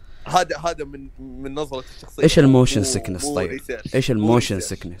 هذا من نظرة الشخصية. ايش الموشن سيكنس؟ طيب ايش الموشن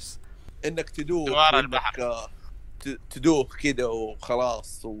سيكنس؟ انك تدوخ كده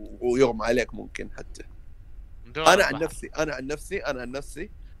وخلاص ويغمى عليك ممكن حتى. انا عن نفسي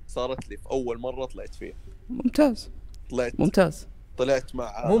صارت لي في اول مرة طلعت فيها. ممتاز. طلعت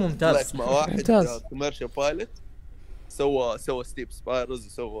مع واحد كوميرشال بايلوت سوى ستيب سبايرلز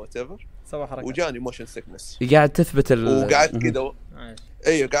وسوى whatever، سوى حركة وجاني موشن سيكنس. قاعد تثبت وقعدت كده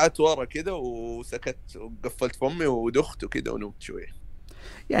ايوه قعدت ورا كده وسكت وقفلت فمي ودخت وكده ونمت شويه.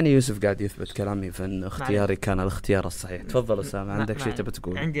 يعني يوسف قاعد يثبت كلامي فان اختياري كان الاختيار الصحيح. تفضل أسامة، عندك شيء تبي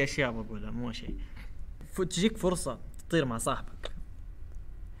تقول؟ عندي اشياء بقولها مو شيء. تجيك فرصة تطير مع صاحبك،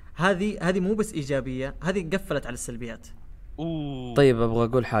 هذه مو بس ايجابية، هذه قفلت على السلبيات. طيب ابغى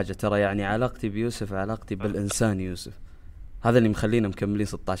اقول حاجة، ترى يعني علاقتي بيوسف علاقتي بالانسان يوسف، هذا اللي مخلينا مكملين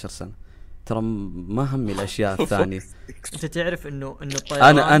 16 سنة. ترى ما همي الاشياء الثانية. انت تعرف انه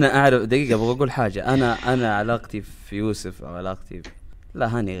الطيران انا اعرف دقيقة ابغى اقول حاجة. انا علاقتي في يوسف او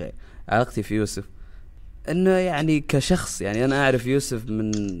علاقتي في يوسف انه يعني كشخص، يعني انا اعرف يوسف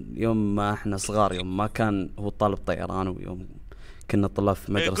من يوم ما احنا صغار، يوم ما كان هو طالب طيران ويوم كنا طلاب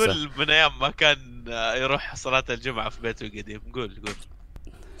في مدرسة. يقول من ايام ما كان يروح صلاة الجمعة في بيته القديم. قول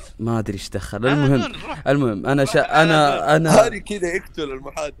ما ادري ايش دخل. المهم انا هاني كذا يقتل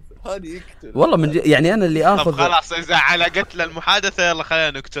المحادثة، هاني يقتل والله يعني انا اللي اخذ. خلاص اذا على قتل المحادثة يلا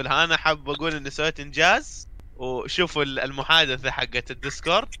خلينا نقتلها. انا حاب اقول اني سويت انجاز، وشوفوا المحادثة حقت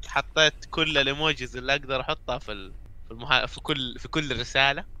الديسكورد حطيت كل الايموجيز اللي اقدر احطها في كل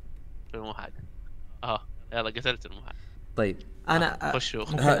رسالة في المحادثة. يلا قتلت المحادثة. طيب انا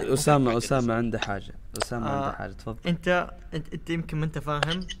أسامة عنده حاجة. عنده حاجة تفضل. انت يمكن ما انت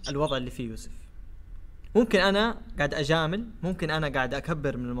فاهم الوضع اللي فيه يوسف. ممكن انا قاعد اجامل، ممكن انا قاعد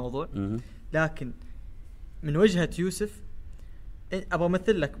اكبر من الموضوع، لكن من وجهة يوسف ابغى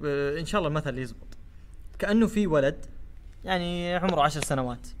امثل لك ان شاء الله المثل يزبط. كأنه في ولد يعني عمره 10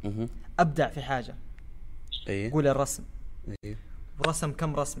 سنوات ابدع في حاجة، قول الرسم، ورسم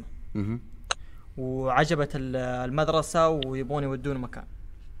كم رسمة، وعجبت المدرسة ويبون يودون مكان.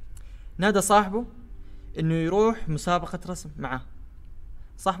 نادى صاحبه انه يروح مسابقة رسم معه،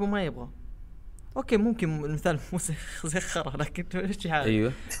 صاحبه ما يبغى. اوكي ممكن المثال مو زخرة لكن ايش حاجة.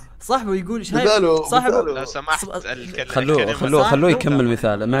 ايوه صاحبه يقول صاحبه لو سمحت خلوه يكمل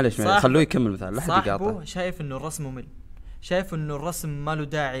مثال. معلش خلوه يكمل مثال، لا حد يقاطع. صاحبه شايف انه الرسم ممل، شايف انه الرسم ما له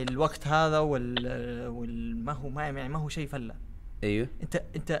داعي الوقت هذا ما هو شيء فله. ايوه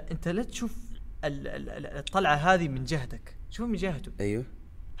انت لا تشوف الطلعة هذه من جهتك، شوف من جهته. ايوه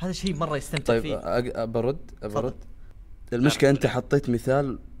هذا شيء مرة يستمتع فيه. طيب برد. المشكلة انت حطيت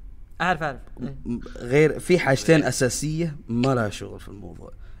مثال أعرف غير في حاجتين أساسية ما لها شغل في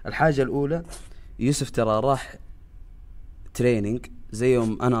الموضوع. الحاجة الأولى يوسف ترى راح تريننج زي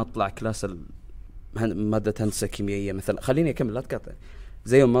يوم أنا أطلع كلاس مادة هندسة كيميائية مثلا. خليني أكمل لا تقاطع.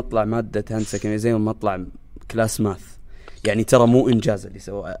 زي ما اطلع ماده هندسه كيمياء، زي ما اطلع كلاس ماث. يعني ترى مو انجاز اللي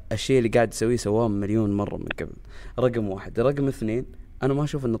سواه، الشيء اللي قاعد يسويه سواه مليون مره من قبل. رقم واحد. رقم اثنين، انا ما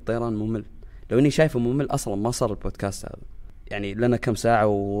اشوف ان الطيران ممل. لو اني شايفه ممل اصلا ما صار البودكاست هذا. يعني لنا كم ساعه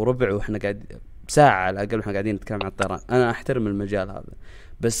وربع واحنا قاعد ساعه على الاقل احنا قاعدين نتكلم عن الطيران. انا احترم المجال هذا،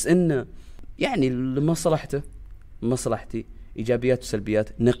 بس انه يعني لمصلحته مصلحتي، ايجابيات وسلبيات،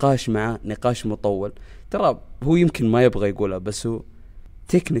 نقاش معه، نقاش مطول. ترى هو يمكن ما يبغى يقولها، بس هو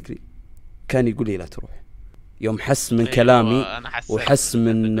تكنيكلي كان يقول لي لا تروح. يوم حس من كلامي وحس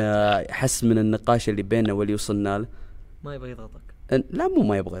من حس من النقاش اللي بيننا واللي وصلنا له ما يبغى يضغطك. لا مو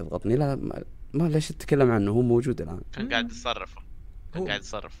ما يبغى يضغطني، لا ما ليش تتكلم عنه، هو موجود الآن. كان قاعد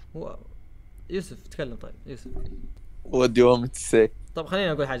يتصرف. هو يوسف تكلم. طيب يوسف ودي وامت السي. طب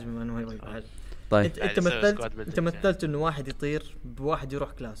خليني اقول حاجه بما انه هو يبغى يقول حاجه. طيب انت مثلت انه واحد يطير بواحد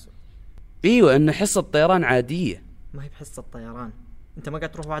يروح كلاسه. ايوه، انه حصه الطيران عاديه، ما هي بحصه الطيران. انت ما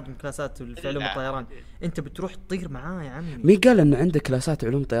قاعد تروح واحد من كلاسات في علوم الطيران، انت بتروح تطير معاه يا عمي. مين قال انه عندك كلاسات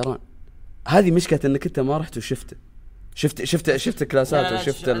علوم طيران؟ هذه مشكله انك انت ما رحت وشفته. شفت كلاسات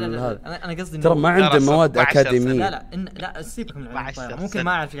وشفت هذا. انا قصدي ترى ما عنده مواد اكاديميه. لا سيبك من علوم الطيران، ممكن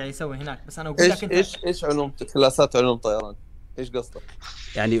ما اعرف قاعد يسوي هناك، بس انا اقول لك انت ايش علوم كلاسات علوم طيران؟ ايش قصدك؟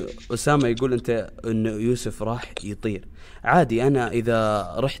 يعني اسامه يقول انت انه يوسف راح يطير عادي. انا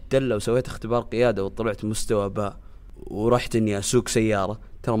اذا رحت دله وسويت اختبار قياده وطلعت مستوى باء ورحت اني اسوق سياره،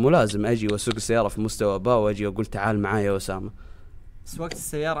 ترى مو لازم اجي واسوق السياره في مستوى باء واجي اقول تعال معايا يا اسامه. سواقة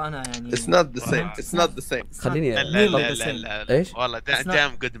السيارة أنا يعني It's not the same. خليني لا إيش؟ والله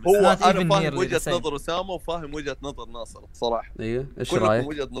دام قد هو أنا فاهم وجهة نظر أسامة وفاهم وجهة نظر ناصر صراحة. أيوه، إيش رأيك؟ رأيك؟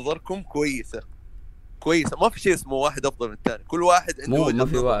 وجهة نظركم كويسة، ما في شيء اسمه واحد أفضل من الثاني، كل واحد عنده وجهة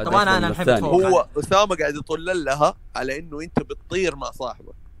نظر. طبعا أنا الحين هو أسامة قاعد يطل لها على إنه أنت بتطير مع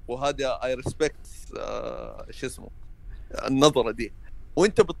صاحبك، وهذا I respect شو اسمه النظرة دي،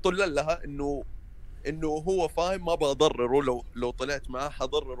 وأنت بتطل لها إنه هو فاهم ما بضرره، لو طلعت معاه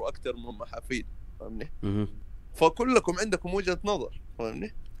حضرره أكتر مما حفيد، فاهمني؟ فكلكم عندكم وجهة نظر،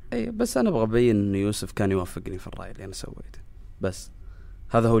 فاهمني؟ أي بس أنا أبغى أبين إن يوسف كان يوافقني في الرأي اللي أنا سويته، بس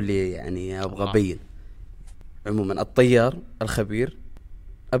هذا هو اللي يعني أبغى أبين. عموما الطيار الخبير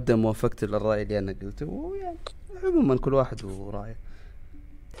أبدأ موافقتي للرأي اللي أنا قلته، ويعني عموما كل واحد ورأيه.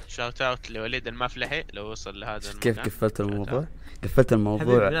 شاوت اوت لوليد المفلحي لو وصل لهذا المكان. كيف قفلت الموضوع؟ قفلت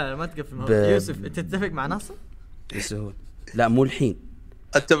الموضوع. لا ما تقفل الموضوع. يوسف انت تتفق مع ناصر؟ بسهولة. لا مو الحين.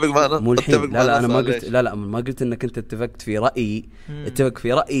 اتفق معنا. مو الحين. لا انا ما قلت. لا ما قلت انك انت اتفقت في رأيي. اتفق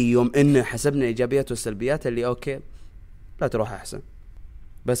في رأيي يوم انه حسبنا ايجابيات والسلبيات اللي اوكي لا تروح احسن.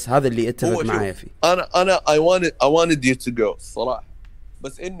 بس هذا اللي اتفق معايا فيه. انا I wanted you to go صراحة،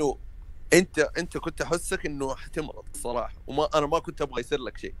 بس انه انت كنت احسك انه حتمرض صراحه، انا ما كنت ابغى يصير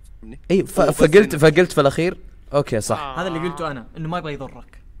لك شيء، فهمني؟ اي فقلت في الاخير اوكي صح. هذا اللي قلته انا، انه ما يبغى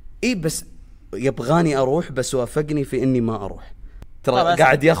يضرك. اي بس يبغاني اروح، بس وافقني في اني ما اروح. ترى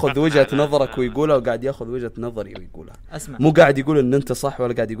قاعد ياخذ وجهة نظرك ويقولها، وقاعد ياخذ وجهة نظري ويقولها. اسمع، مو قاعد يقول ان انت صح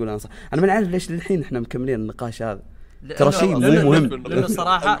ولا قاعد يقول انا صح. انا ما عارف ليش للحين احنا مكملين النقاش هذا. ترى شيء مو مهم. لانه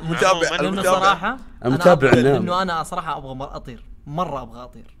صراحه المتابع لانه انا صراحه ابغى مره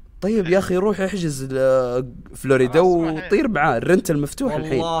اطير. طيب يا اخي روح احجز فلوريدا وطير معاه، الرنت المفتوح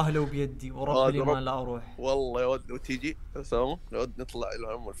الحين. والله لو بيدي ورب لي ما لا اروح. والله يود وتيجي اسامه، يود نطلع الى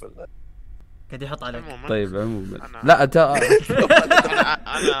عم الفلان قاعد يحط عليك. طيب عموما لا انا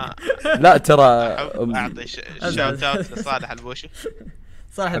لا ترى اعطي شاوت اوت لصالح البوشي.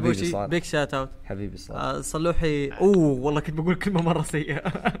 صالح البوشي بيك شات اوت حبيبي صلوحي. والله كنت بقول كلمه مره سيئه.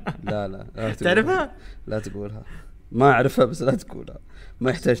 لا تعرفها؟ لا تقولها. ما اعرفها بس لا تقولها،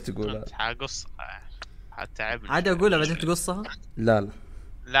 ما يحتاج تقولها. حقص حتعبني عادي اقولها بعدين تقصها. لا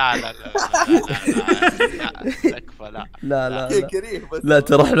تكفى. لا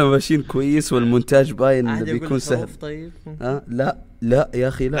ترى احنا ماشيين كويس والمونتاج باين انه بيكون سهل. طيب لا يا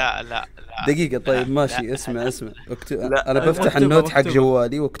اخي لا دقيقة. طيب ماشي. اسمع اكتب. انا بفتح النوت حق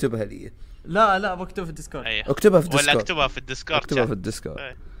جوالي واكتبها لي. لا بكتبها في الديسكورد. اكتبها في الديسكورد ولا اكتبها في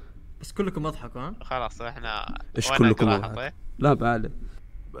الديسكورد. بس كلكم اضحكوا. ها خلاص احنا ايش كلكم اضحكوا؟ لا بعلم.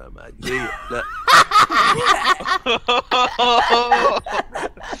 لا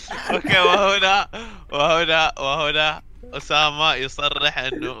اوكي. وهنا أسامة يصرح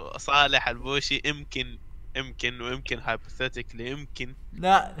انه صالح البوشي يمكن هايبوثيتيكلي يمكن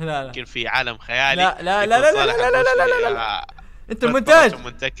في عالم خيالي. لا انت مونتاج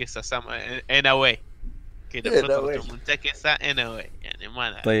منتكسة anyway كده فطرته منتكسة يعني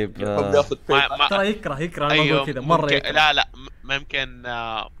ما طيب ترى يكره أيوه كذا مرة يكره. لا ممكن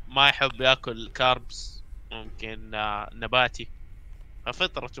ما يحب ياكل كاربس، ممكن نباتي،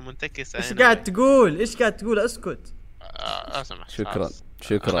 فطرته منتكسة. ايش قاعد تقول اسكت. اسمع. شكرا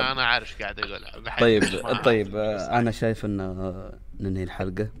شكرا. انا عارف قاعد اقول. طيب انا شايف ان ننهي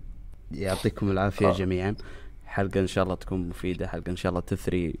الحلقه. يعطيكم العافيه جميعا. حلقه ان شاء الله تكون مفيده، حلقه ان شاء الله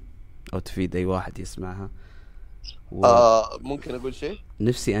تثري او تفيد اي واحد يسمعها. ممكن اقول شيء؟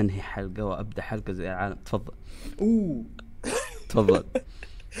 نفسي انهي حلقه وابدا حلقه زي العالم. تفضل. تفضل.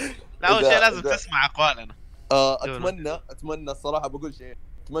 لا اول شيء لازم تسمع اقوالنا. اتمنى الصراحه بقول شيء.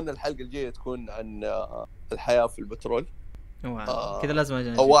 اتمنى الحلقه الجايه تكون عن الحياه في البترول. كذا لازم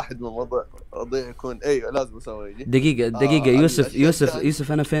اجي. او واحد من الموضوع يكون ايوه لازم اسوي. دقيقه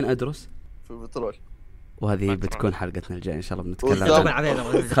يوسف انا فين ادرس؟ في البترول. وهذه بتكون حلقتنا الجايه ان شاء الله بنتكلم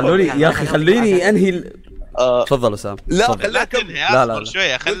عنها. خلوني يا اخي خليني انهي تفضل اسام. لا خليك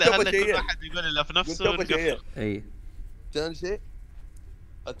شويه. خلي كل واحد يقول اللي في نفسه. اي ثاني شيء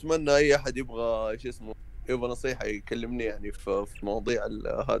اتمنى اي احد يبغى يبغى نصيحه يكلمني يعني في مواضيع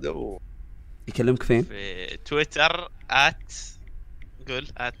هذا يكلمك فين؟ في تويتر قول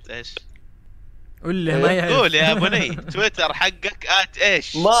ايش؟ قول لي ما يعرف. قول يا بني تويتر حقك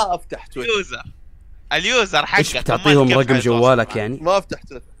ايش؟ ما افتح تويتر. اليوزر حقك ايش تعطيهم رقم جوالك يعني؟ ما افتح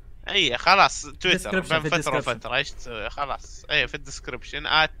تويتر. اي خلاص تويتر بين فتره ايش تسوي؟ خلاص في الديسكربشن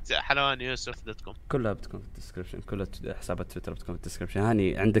 @حلوانيوسف.com كلها بتكون في الديسكربشن. كل حسابات تويتر بتكون في الديسكربشن.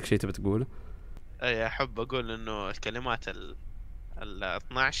 هاني عندك شيء تبي تقوله؟ اي احب اقول انه الكلمات ال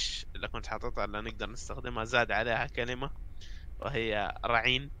 12 اللي كنت حاططها اللي نقدر نستخدمها زاد عليها كلمه وهي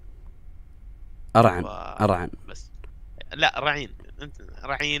رعين. أرعن بس لا رعين. انت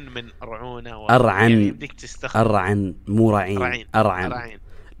رعين من رعونه أرعن يعني بدك تستخدم أرعن مو رعين. أرعن.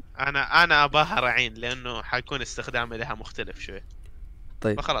 انا اباها رعين لانه حيكون استخدامي لها مختلف شوي.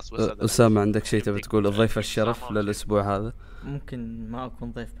 طيب فخلاص بس أسامة عندك شيء تبي تقول؟ الضيف الشرف للأسبوع هذا. ممكن ما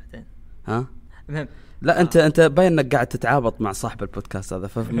أكون ضيف بعدين. ها؟ لا أنت باين إنك قاعد تتعابط مع صاحب البودكاست هذا.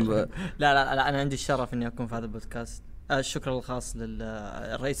 لا أنا عندي الشرف إني أكون في هذا البودكاست. الشكر الخاص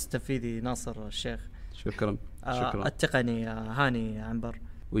للرئيس التنفيذي ناصر الشيخ. شكرا. التقني هاني عنبر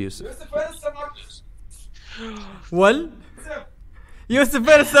ويوسف. يوسف بن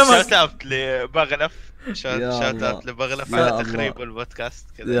السمك. شوت اوت لبغلف. شوت اوت لبغلف على تخريب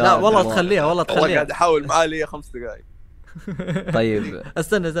البودكاست كذا. لا والله تخليها والله قاعد احاول معاه لي 5 دقائق. طيب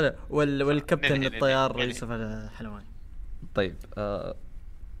استنى والكابتن الطيار يوسف الحلواني. طيب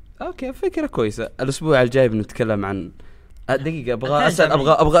اوكي فكرة كويسة. الاسبوع الجاي بنتكلم عن دقيقة.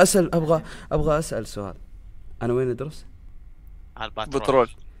 ابغى اسال سؤال. انا وين ادرس؟ البترول.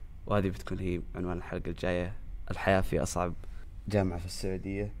 وهذه بتكون هي عنوان الحلقة الجاية. الحياة في اصعب جامعة في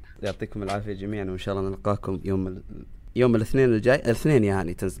السعودية. يعطيكم العافية جميعا وان شاء الله نلقاكم يوم الاثنين الجاي. الاثنين يا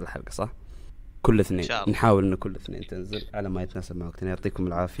هاني تنزل الحلقة صح؟ كل اثنين نحاول انه كل اثنين تنزل على ما يتناسب مع وقتنا. يعطيكم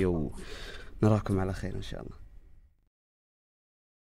العافية ونراكم على خير ان شاء الله.